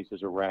 that this case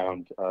is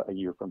around a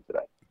year from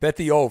today. Bet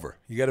the over.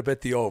 You got to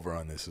bet the over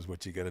on this. Is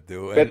what you got to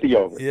do. Bet the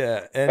over.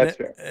 Yeah, that's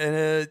fair.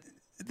 And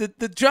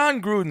the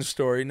John Gruden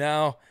story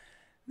now.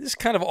 This is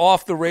kind of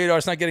off the radar.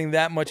 It's not getting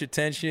that much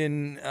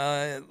attention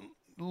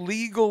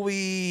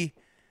legally.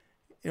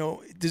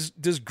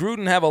 Does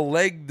Gruden have a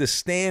leg to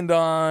stand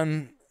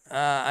on?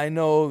 I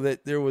know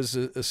that there was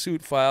a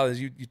suit filed,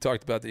 as you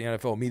talked about. The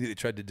NFL immediately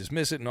tried to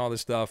dismiss it and all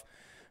this stuff.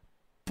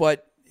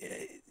 But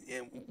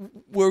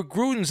where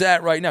Gruden's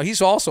at right now,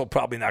 he's also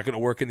probably not going to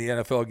work in the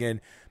NFL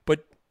again.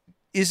 But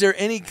is there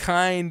any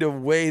kind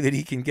of way that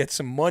he can get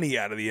some money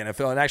out of the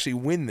NFL and actually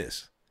win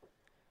this?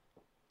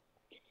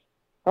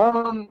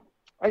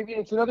 I mean,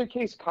 it's another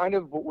case, kind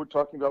of what we're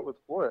talking about with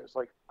Flores.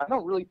 Like, I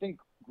don't really think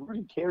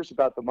Gruden cares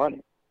about the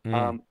money.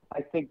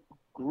 I think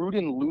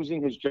Gruden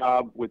losing his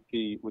job with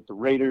the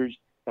Raiders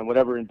and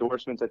whatever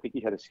endorsements, I think he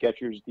had a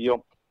Skechers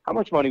deal. How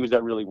much money was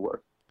that really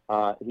worth?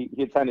 He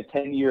had signed a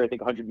 10-year, I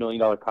think $100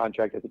 million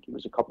contract. I think he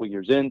was a couple of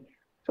years in.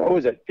 So what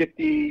was that,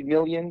 $50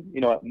 million,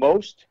 at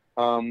most?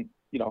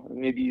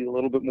 Maybe a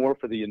little bit more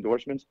for the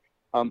endorsements.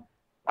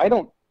 I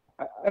don't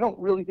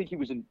really think he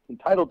was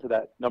entitled to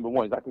that. Number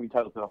one, he's not going to be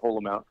entitled to the whole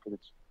amount because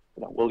it's,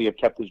 will he have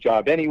kept his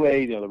job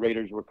anyway? The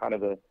Raiders were kind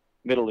of a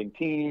middling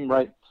team,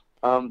 right?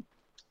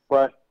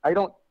 But I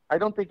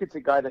don't think it's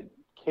a guy that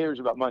cares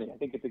about money. I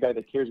think it's a guy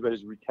that cares about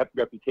his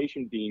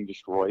reputation being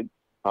destroyed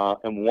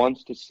and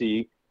wants to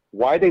see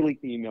why they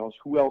leaked the emails,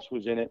 who else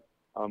was in it,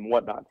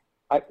 whatnot.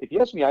 If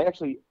you ask me, I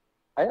actually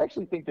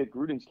think that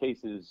Gruden's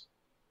case is,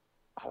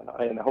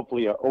 and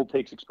hopefully Old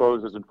Takes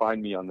Exposed doesn't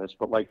find me on this,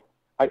 but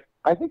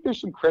I think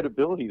there's some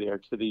credibility there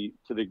to the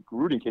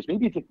Gruden case.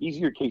 Maybe it's an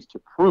easier case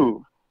to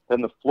prove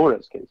than the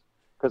Flores case,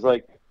 because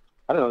I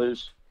don't know,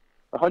 there's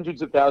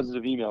hundreds of thousands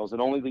of emails, and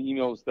only the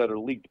emails that are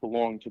leaked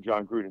belong to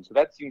John Gruden. So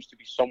that seems to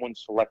be someone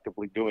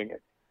selectively doing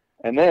it.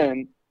 And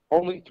then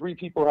only 3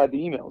 people had the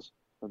emails: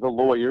 the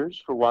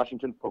lawyers for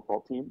Washington football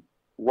team,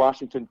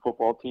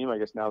 I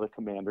guess now the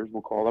Commanders,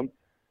 we'll call them,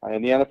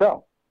 and the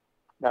NFL.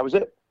 That was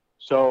it.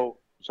 So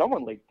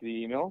someone leaked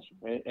the emails,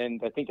 and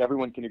I think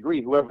everyone can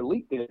agree whoever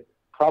leaked it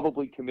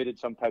probably committed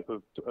some type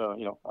of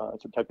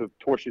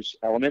tortious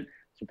element,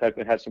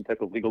 has some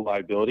type of legal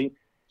liability.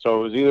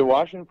 So it was either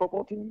Washington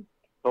football team,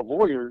 the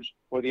lawyers,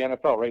 or the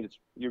NFL, right?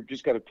 You've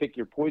just got to pick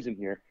your poison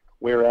here.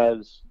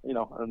 Whereas, in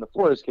the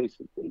Flores case,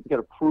 he's got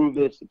to prove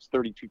this. It's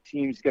 32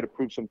 teams. He's got to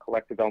prove some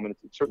collective elements.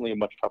 It's certainly a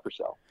much tougher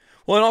sell.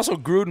 Well, and also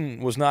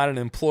Gruden was not an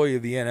employee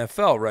of the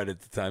NFL right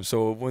at the time.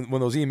 So when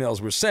those emails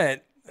were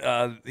sent,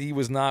 he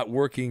was not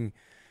working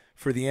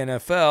for the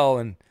NFL.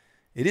 And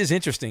it is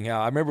interesting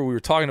how I remember we were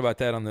talking about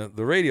that on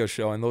the radio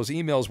show, and those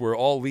emails were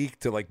all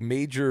leaked to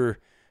major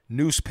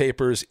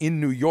newspapers in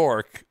New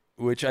York,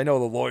 which I know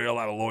a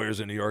lot of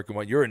lawyers in New York, and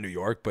what you're in New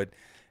York, but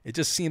it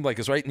just seemed like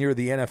it's right near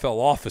the NFL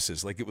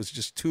offices. Like it was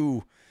just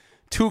too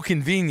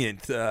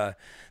convenient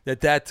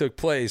that took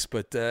place.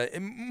 But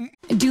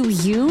do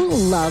you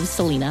love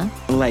Selena?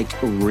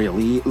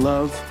 Really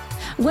love?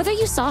 Whether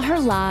you saw her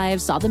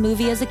live, saw the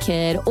movie as a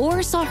kid,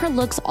 or saw her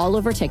looks all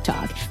over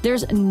TikTok,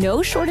 there's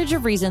no shortage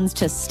of reasons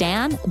to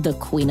stan the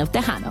Queen of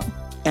Tejano.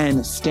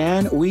 And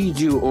Stan, we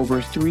do over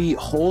 3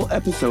 whole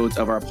episodes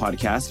of our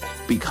podcast,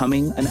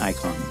 Becoming an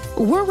Icon.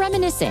 We're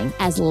reminiscing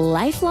as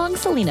lifelong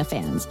Selena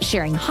fans,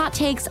 sharing hot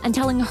takes and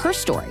telling her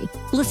story.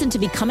 Listen to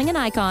Becoming an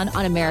Icon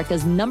on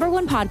America's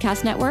 #1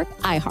 podcast network,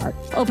 iHeart.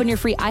 Open your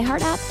free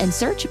iHeart app and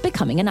search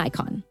Becoming an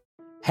Icon.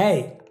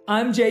 Hey,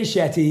 I'm Jay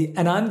Shetty,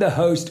 and I'm the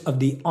host of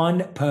the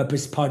On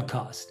Purpose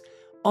podcast.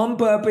 On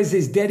Purpose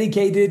is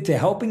dedicated to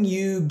helping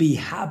you be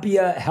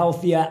happier,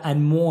 healthier,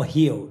 and more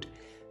healed.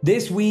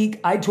 This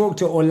week, I talked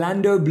to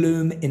Orlando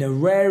Bloom in a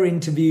rare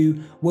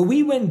interview where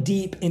we went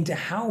deep into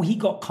how he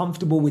got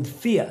comfortable with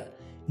fear,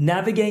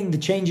 navigating the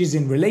changes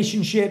in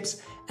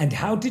relationships, and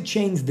how to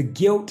change the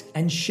guilt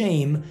and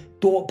shame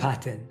thought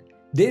pattern.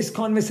 This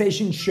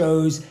conversation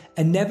shows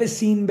a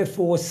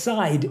never-seen-before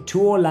side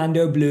to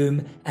Orlando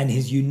Bloom and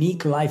his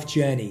unique life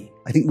journey.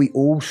 I think we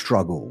all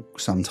struggle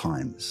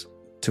sometimes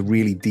to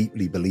really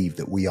deeply believe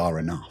that we are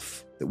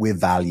enough, that we're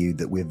valued,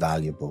 that we're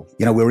valuable.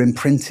 You know, we're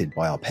imprinted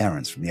by our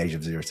parents from the age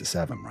of 0 to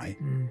 7, right?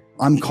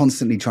 I'm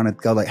constantly trying to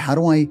go like, how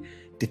do I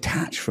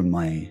detach from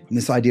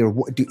this idea of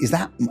is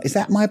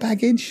that my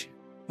baggage?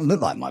 It doesn't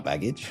look like my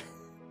baggage.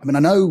 I mean, I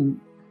know,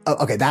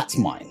 okay, that's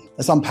mine.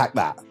 Let's unpack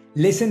that.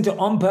 Listen to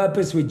On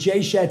Purpose with Jay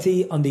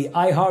Shetty on the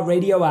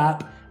iHeartRadio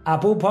app,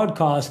 Apple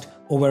Podcast,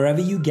 or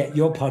wherever you get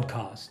your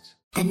podcasts.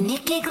 The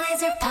Nikki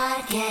Glaser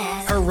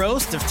Podcast. Her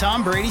roast of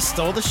Tom Brady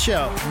stole the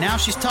show. Now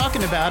she's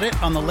talking about it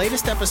on the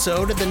latest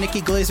episode of the Nikki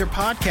Glaser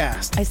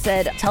Podcast. I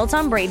said, tell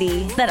Tom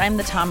Brady that I'm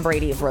the Tom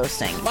Brady of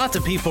roasting. Lots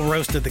of people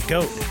roasted the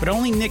GOAT, but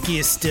only Nikki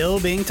is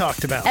still being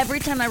talked about. Every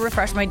time I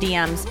refresh my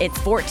DMs, it's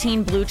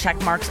 14 blue check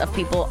marks of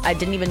people I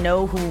didn't even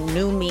know who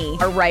knew me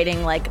are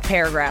writing like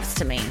paragraphs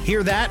to me.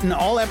 Hear that in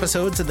all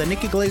episodes of the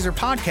Nikki Glaser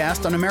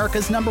Podcast on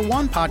America's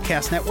 #1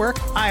 podcast network,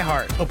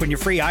 iHeart. Open your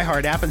free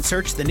iHeart app and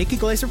search the Nikki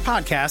Glaser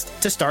Podcast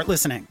to start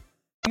listening.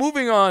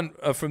 Moving on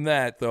from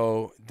that,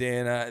 though,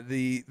 Dan,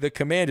 the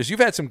Commanders, you've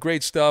had some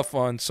great stuff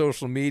on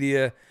social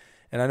media,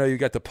 and I know you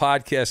got the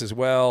podcast as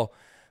well.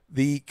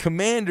 The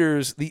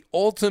Commanders, the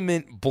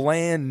ultimate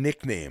bland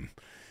nickname,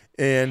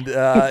 and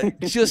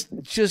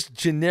just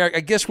generic. I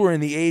guess we're in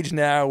the age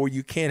now where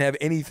you can't have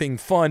anything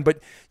fun,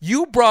 but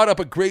you brought up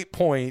a great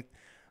point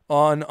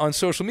on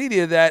social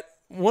media that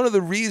one of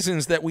the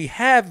reasons that we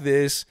have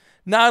this,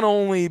 not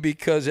only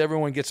because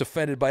everyone gets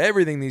offended by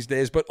everything these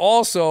days, but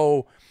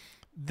also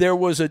there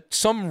was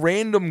some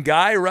random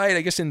guy, right,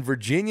 I guess in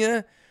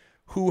Virginia,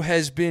 who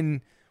has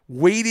been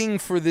waiting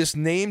for this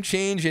name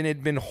change and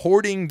had been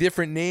hoarding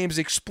different names.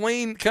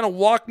 Explain, kind of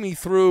walk me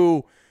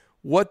through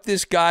what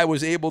this guy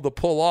was able to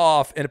pull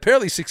off and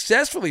apparently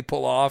successfully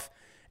pull off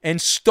and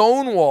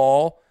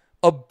stonewall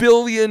a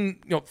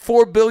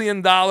 $4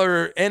 billion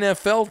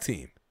NFL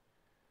team.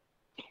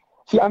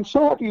 See, I'm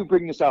so happy you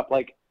bring this up.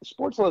 Like,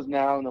 Sports Law is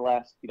now in the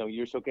last,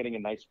 year or so getting a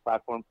nice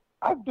platform.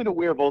 I've been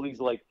aware of all these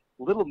like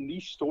little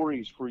niche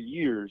stories for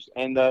years,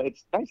 and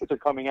it's nice that they're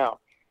coming out.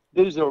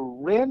 There's a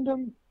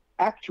random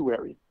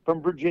actuary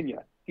from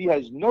Virginia. He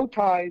has no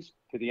ties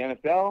to the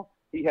NFL.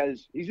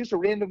 He's just a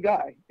random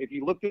guy. If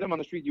you looked at him on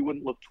the street, you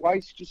wouldn't look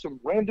twice. Just some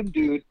random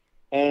dude.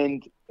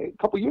 And a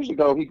couple years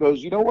ago, he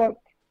goes, you know what?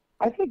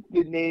 I think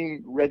the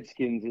name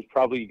Redskins is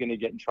probably going to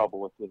get in trouble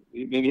with it.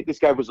 Maybe this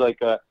guy was like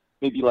an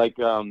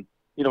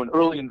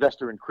early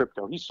investor in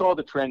crypto. He saw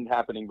the trend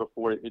happening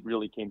before it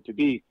really came to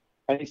be.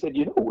 And he said,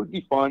 it would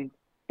be fun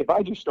if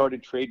I just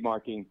started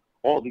trademarking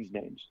all these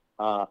names.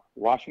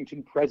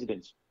 Washington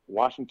Presidents,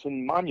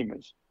 Washington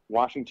Monuments,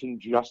 Washington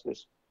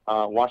Justice,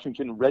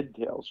 Washington Red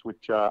Tails,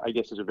 which I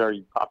guess is a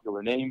very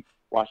popular name,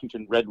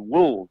 Washington Red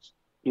Wolves,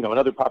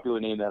 another popular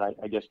name that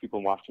I guess people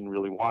in Washington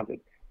really wanted.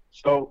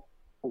 So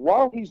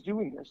while he's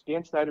doing this,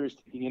 Dan Snyder is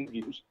taking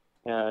interviews,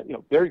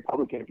 very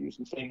public interviews,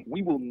 and saying,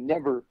 we will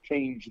never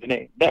change the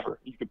name. Never.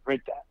 You can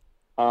print that.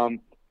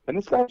 And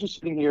this guy's just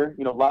sitting here,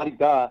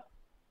 la-di-da,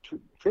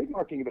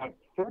 trademarking about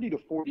 30 to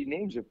 40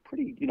 names of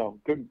pretty,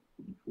 good,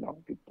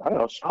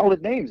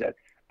 solid names that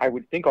I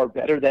would think are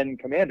better than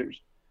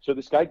Commanders. So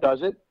this guy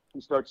does it.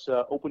 He starts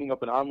opening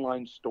up an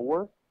online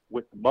store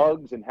with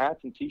mugs and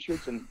hats and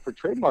T-shirts. And for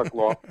trademark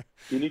law,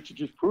 you need to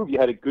just prove you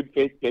had a good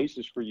faith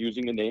basis for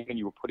using the name and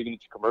you were putting it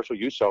into commercial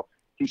use. So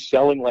he's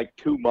selling like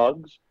 2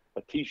 mugs,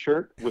 a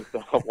T-shirt with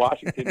the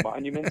Washington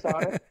Monuments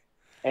on it,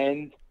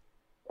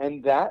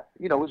 and that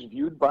was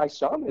viewed by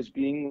some as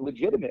being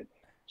legitimate.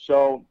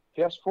 So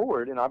fast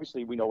forward, and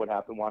obviously we know what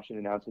happened.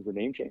 Washington announces the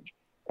name change,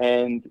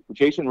 and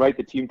Jason Wright,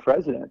 the team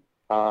president,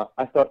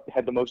 I thought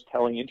had the most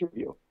telling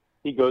interview.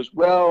 He goes,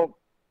 "Well,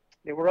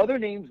 there were other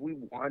names we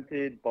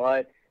wanted,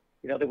 but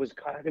there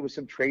was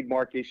some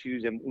trademark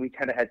issues, and we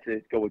kind of had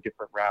to go a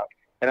different route."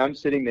 And I'm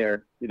sitting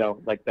there,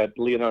 like that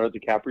Leonardo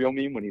DiCaprio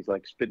meme when he's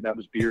like spitting out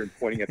his beer and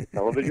pointing at the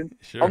television.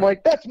 Sure. I'm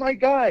like, that's my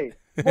guy,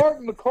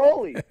 Martin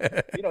McCauley.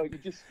 You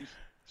just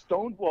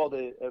stonewalled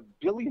a $1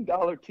 billion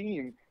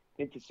team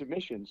into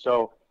submission.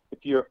 So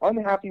if you're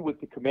unhappy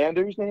with the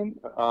Commander's name,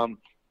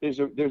 there's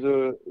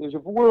a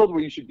world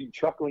where you should be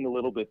chuckling a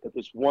little bit that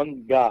this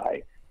one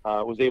guy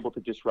was able to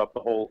disrupt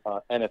the whole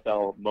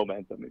NFL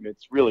momentum. I mean,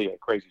 it's really a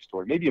crazy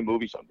story. Maybe a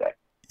movie someday.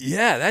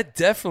 Yeah, that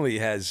definitely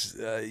has.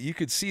 You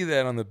could see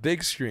that on the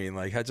big screen,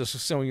 like how just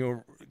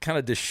some kind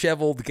of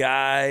disheveled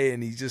guy,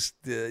 and he just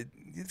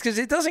because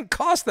it doesn't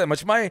cost that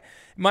much.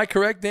 Am I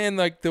correct, Dan?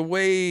 Like the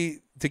way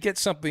to get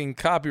something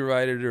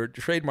copyrighted or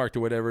trademarked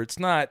or whatever, it's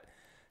not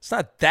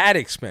that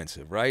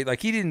expensive, right?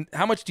 Like he didn't.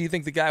 How much do you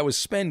think the guy was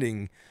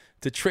spending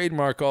to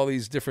trademark all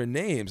these different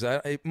names?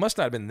 It must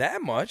not have been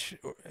that much,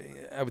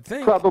 I would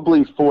think.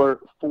 Probably four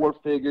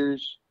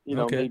figures.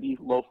 Okay. Maybe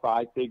low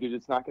 5 figures.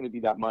 It's not going to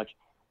be that much.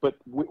 But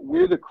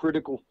where the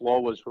critical flaw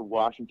was for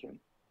Washington,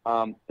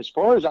 as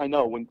far as I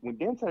know, when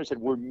Dan Snyder said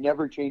we're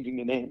never changing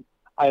the name,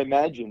 I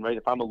imagine, right,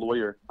 if I'm a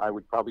lawyer, I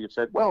would probably have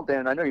said, well,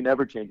 Dan, I know you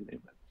never change the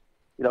name.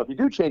 If you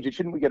do change it,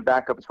 shouldn't we get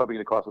backup? It's probably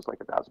going to cost us like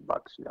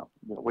 $1,000.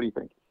 What do you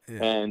think?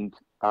 Yeah. And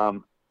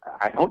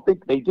I don't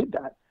think they did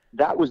that.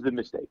 That was the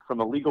mistake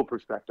from a legal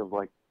perspective.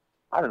 Like,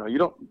 I don't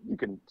know. You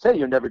can say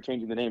you're never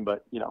changing the name,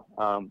 but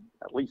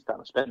at least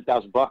spend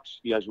 $1,000.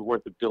 You guys are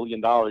worth $1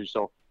 billion,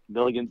 so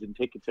millions in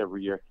tickets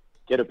every year.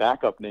 Get a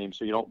backup name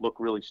so you don't look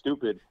really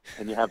stupid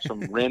and you have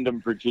some random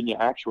Virginia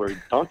actuary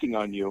dunking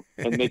on you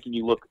and making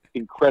you look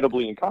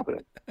incredibly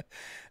incompetent.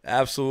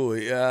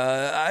 Absolutely. We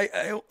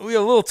have a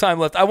little time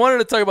left. I wanted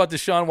to talk about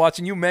Deshaun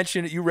Watson. You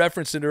mentioned it. You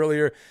referenced it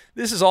earlier.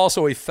 This is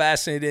also a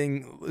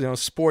fascinating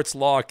sports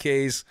law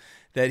case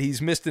that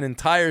he's missed an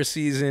entire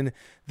season.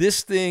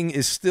 This thing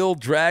is still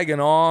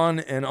dragging on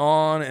and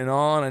on and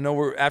on. I know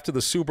we're after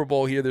the Super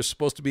Bowl here. There's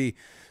supposed to be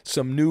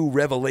some new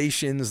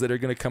revelations that are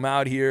going to come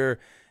out here.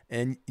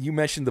 And you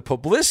mentioned the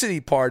publicity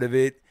part of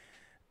it,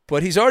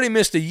 but he's already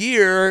missed a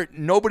year.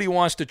 Nobody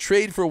wants to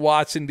trade for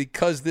Watson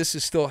because this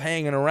is still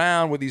hanging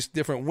around with these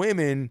different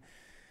women.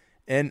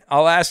 And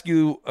I'll ask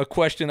you a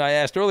question I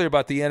asked earlier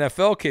about the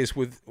NFL case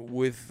with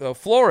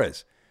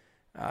Flores.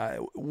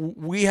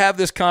 We have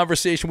this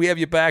conversation. We have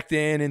you back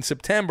in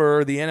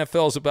September. The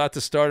NFL is about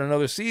to start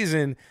another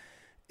season.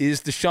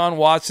 Is Deshaun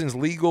Watson's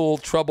legal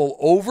trouble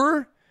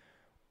over,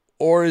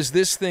 or is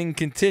this thing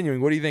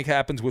continuing? What do you think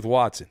happens with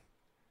Watson?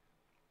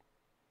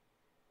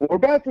 We're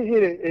about to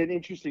hit an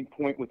interesting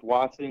point with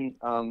Watson.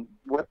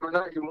 Whether or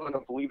not you want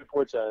to believe the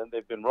reports,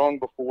 they've been wrong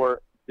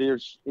before.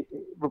 There's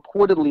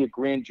reportedly a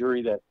grand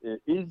jury that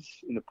is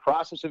in the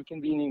process of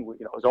convening.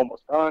 Is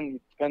almost done.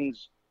 It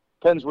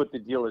depends what the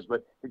deal is,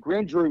 but the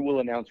grand jury will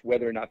announce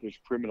whether or not there's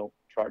criminal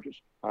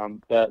charges.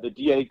 The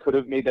DA could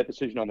have made that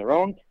decision on their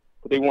own,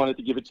 but they wanted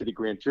to give it to the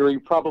grand jury,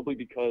 probably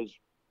because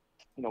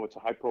it's a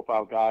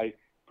high-profile guy,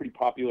 pretty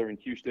popular in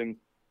Houston.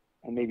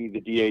 And maybe the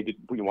DA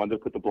wanted to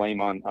put the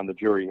blame on the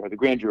jury or the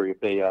grand jury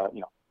if they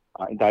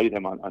indicted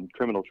him on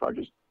criminal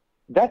charges.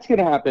 That's going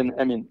to happen.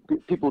 I mean,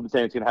 people have been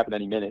saying it's going to happen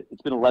any minute.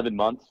 It's been 11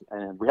 months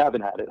and we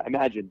haven't had it. I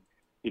imagine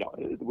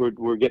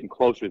we're getting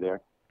closer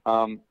there.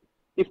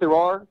 If there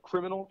are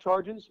criminal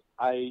charges,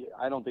 I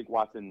don't think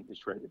Watson is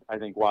traded. I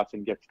think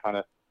Watson gets kind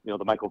of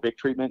the Michael Vick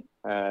treatment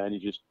and he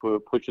just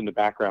pushed in the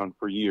background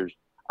for years.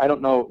 I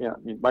don't know.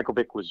 Michael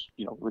Vick was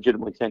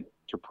legitimately sent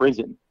to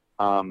prison.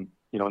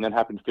 And that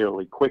happened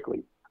fairly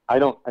quickly. I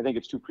think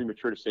it's too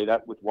premature to say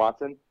that with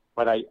Watson,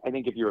 but I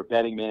think if you're a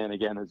betting man,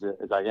 again,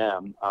 as I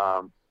am,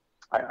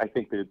 I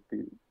think that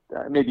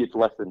maybe it's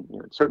less than,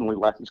 it's certainly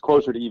less. It's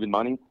closer to even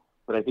money,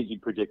 but I think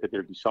you'd predict that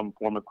there'd be some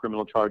form of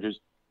criminal charges.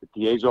 The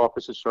DA's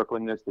office is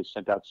circling this. They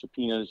sent out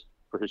subpoenas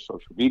for his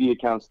social media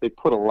accounts. They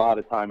put a lot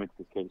of time into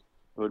this case.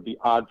 It would be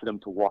odd for them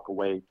to walk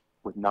away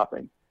with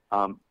nothing.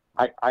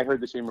 I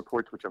heard the same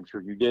reports, which I'm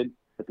sure you did,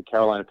 that the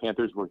Carolina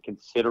Panthers were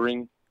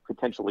considering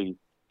potentially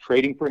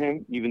trading for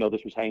him, even though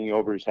this was hanging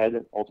over his head.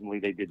 Ultimately,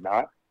 they did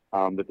not.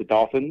 That the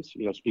Dolphins,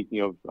 speaking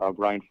of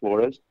Brian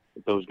Flores,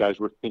 that those guys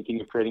were thinking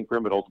of trading for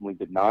him, but ultimately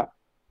did not.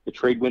 The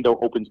trade window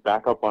opens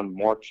back up on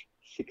March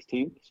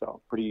 16th,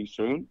 so pretty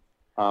soon.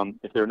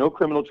 If there are no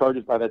criminal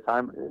charges by that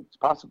time, it's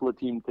possible a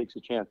team takes a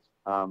chance.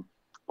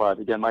 But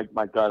again, my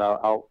gut,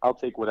 I'll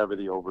take whatever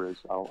the over is.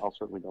 I'll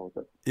certainly go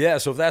with it. Yeah,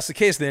 so if that's the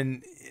case,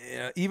 then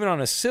even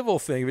on a civil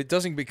thing, if it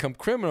doesn't become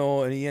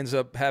criminal and he ends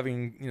up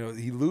having,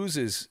 he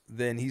loses,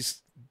 then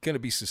he's going to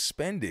be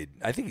suspended.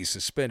 I think he's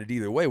suspended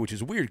either way, which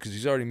is weird because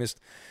he's already missed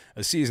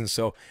a season.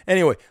 So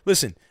anyway,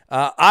 listen,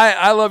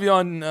 I love you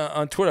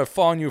on Twitter. I'm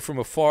following you from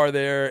afar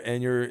there,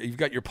 and you've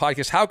got your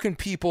podcast. How can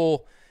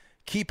people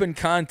keep in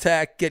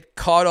contact, get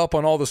caught up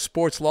on all the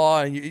sports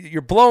law? And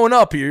you're blowing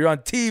up here. You're on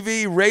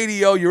TV,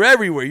 radio. You're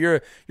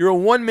everywhere. You're a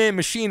one-man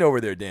machine over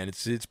there, Dan.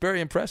 It's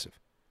very impressive.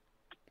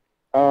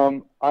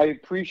 I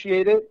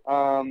appreciate it.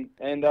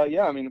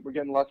 We're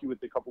getting lucky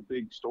with a couple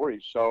big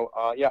stories. So,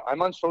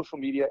 I'm on social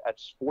media at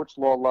Sports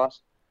Law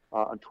Lust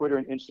on Twitter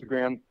and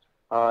Instagram.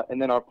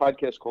 And then our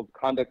podcast called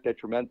Conduct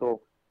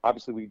Detrimental.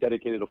 Obviously, we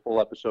dedicated a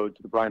full episode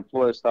to the Brian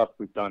Flores stuff.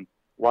 We've done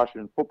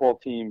Washington football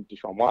team,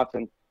 Deshaun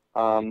Watson.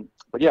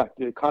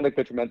 The Conduct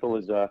Detrimental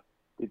is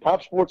the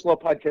top sports law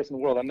podcast in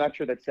the world. I'm not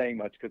sure that's saying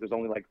much because there's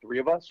only like 3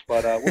 of us,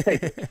 but we'll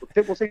take it.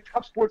 We'll say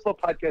top sports law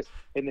podcast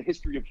in the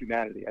history of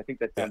humanity. I think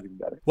that sounds even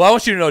better. Well, I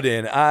want you to know,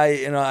 Dan,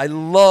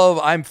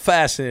 I'm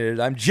fascinated.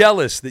 I'm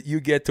jealous that you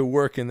get to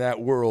work in that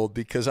world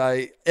because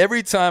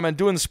every time I'm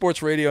doing the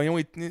sports radio,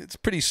 it's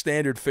pretty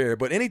standard fare,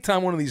 but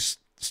anytime one of these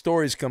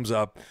stories comes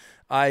up,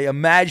 I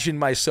imagine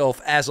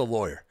myself as a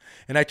lawyer.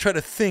 And I try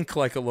to think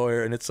like a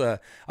lawyer, and I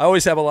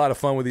always have a lot of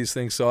fun with these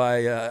things. So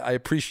I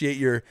appreciate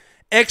your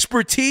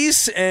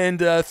expertise, and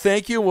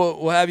thank you.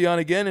 We'll have you on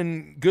again,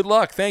 and good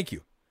luck. Thank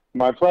you.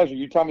 My pleasure.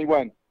 You tell me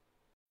when.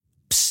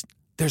 Psst,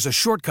 there's a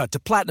shortcut to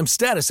platinum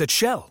status at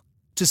Shell.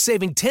 To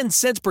saving 10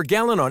 cents per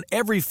gallon on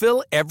every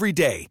fill every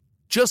day.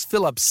 Just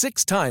fill up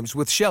 6 times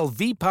with Shell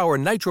V-Power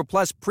Nitro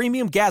Plus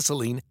Premium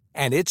Gasoline,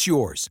 and it's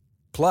yours.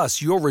 Plus,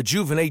 you'll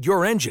rejuvenate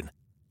your engine.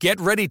 Get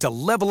ready to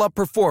level up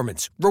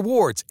performance,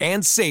 rewards,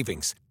 and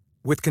savings.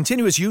 With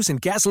continuous use in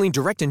gasoline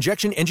direct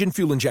injection engine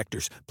fuel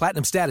injectors,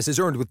 Platinum status is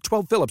earned with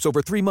 12 fill-ups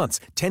over 3 months,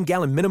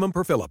 10-gallon minimum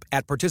per fill-up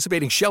at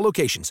participating Shell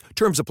locations.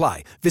 Terms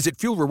apply. Visit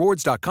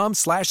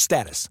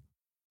fuelrewards.com/status.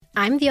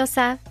 I'm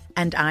Diosa.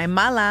 And I'm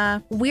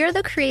Mala. We're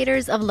the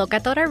creators of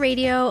Locatora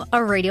Radio, a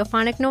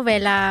radiophonic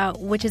novela,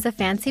 which is a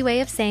fancy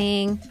way of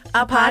saying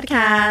a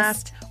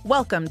podcast.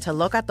 Welcome to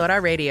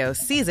Locatora Radio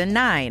Season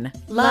 9.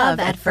 Love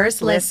at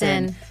First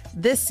Listen.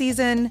 This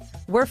season,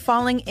 we're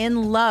falling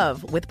in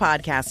love with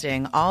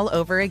podcasting all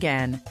over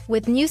again.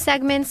 With new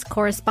segments,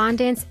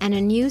 correspondence, and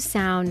a new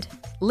sound.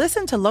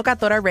 Listen to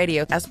Locatora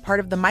Radio as part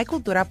of the Michael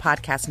Dura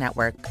Podcast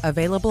Network,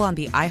 available on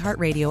the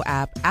iHeartRadio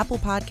app, Apple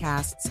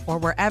Podcasts, or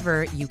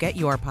wherever you get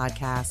your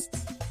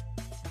podcasts.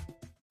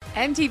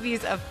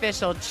 MTV's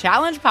official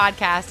Challenge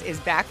podcast is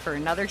back for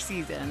another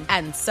season.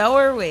 And so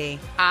are we.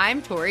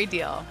 I'm Tori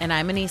Deal. And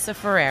I'm Anissa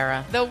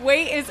Ferreira. The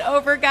wait is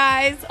over,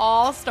 guys.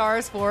 All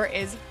Stars 4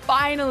 is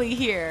finally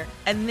here.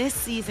 And this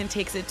season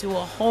takes it to a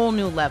whole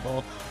new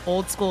level.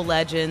 Old school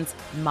legends,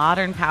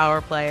 modern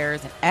power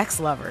players, and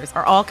ex-lovers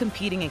are all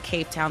competing in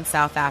Cape Town,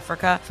 South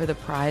Africa for the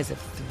prize of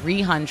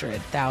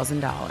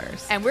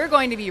 $300,000. And we're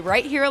going to be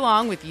right here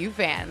along with you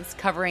fans,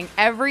 covering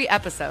every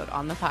episode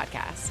on the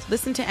podcast.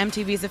 Listen to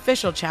MTV's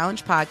official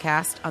Challenge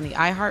podcast on the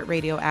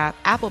iHeartRadio app,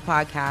 Apple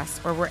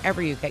Podcasts, or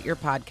wherever you get your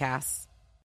podcasts.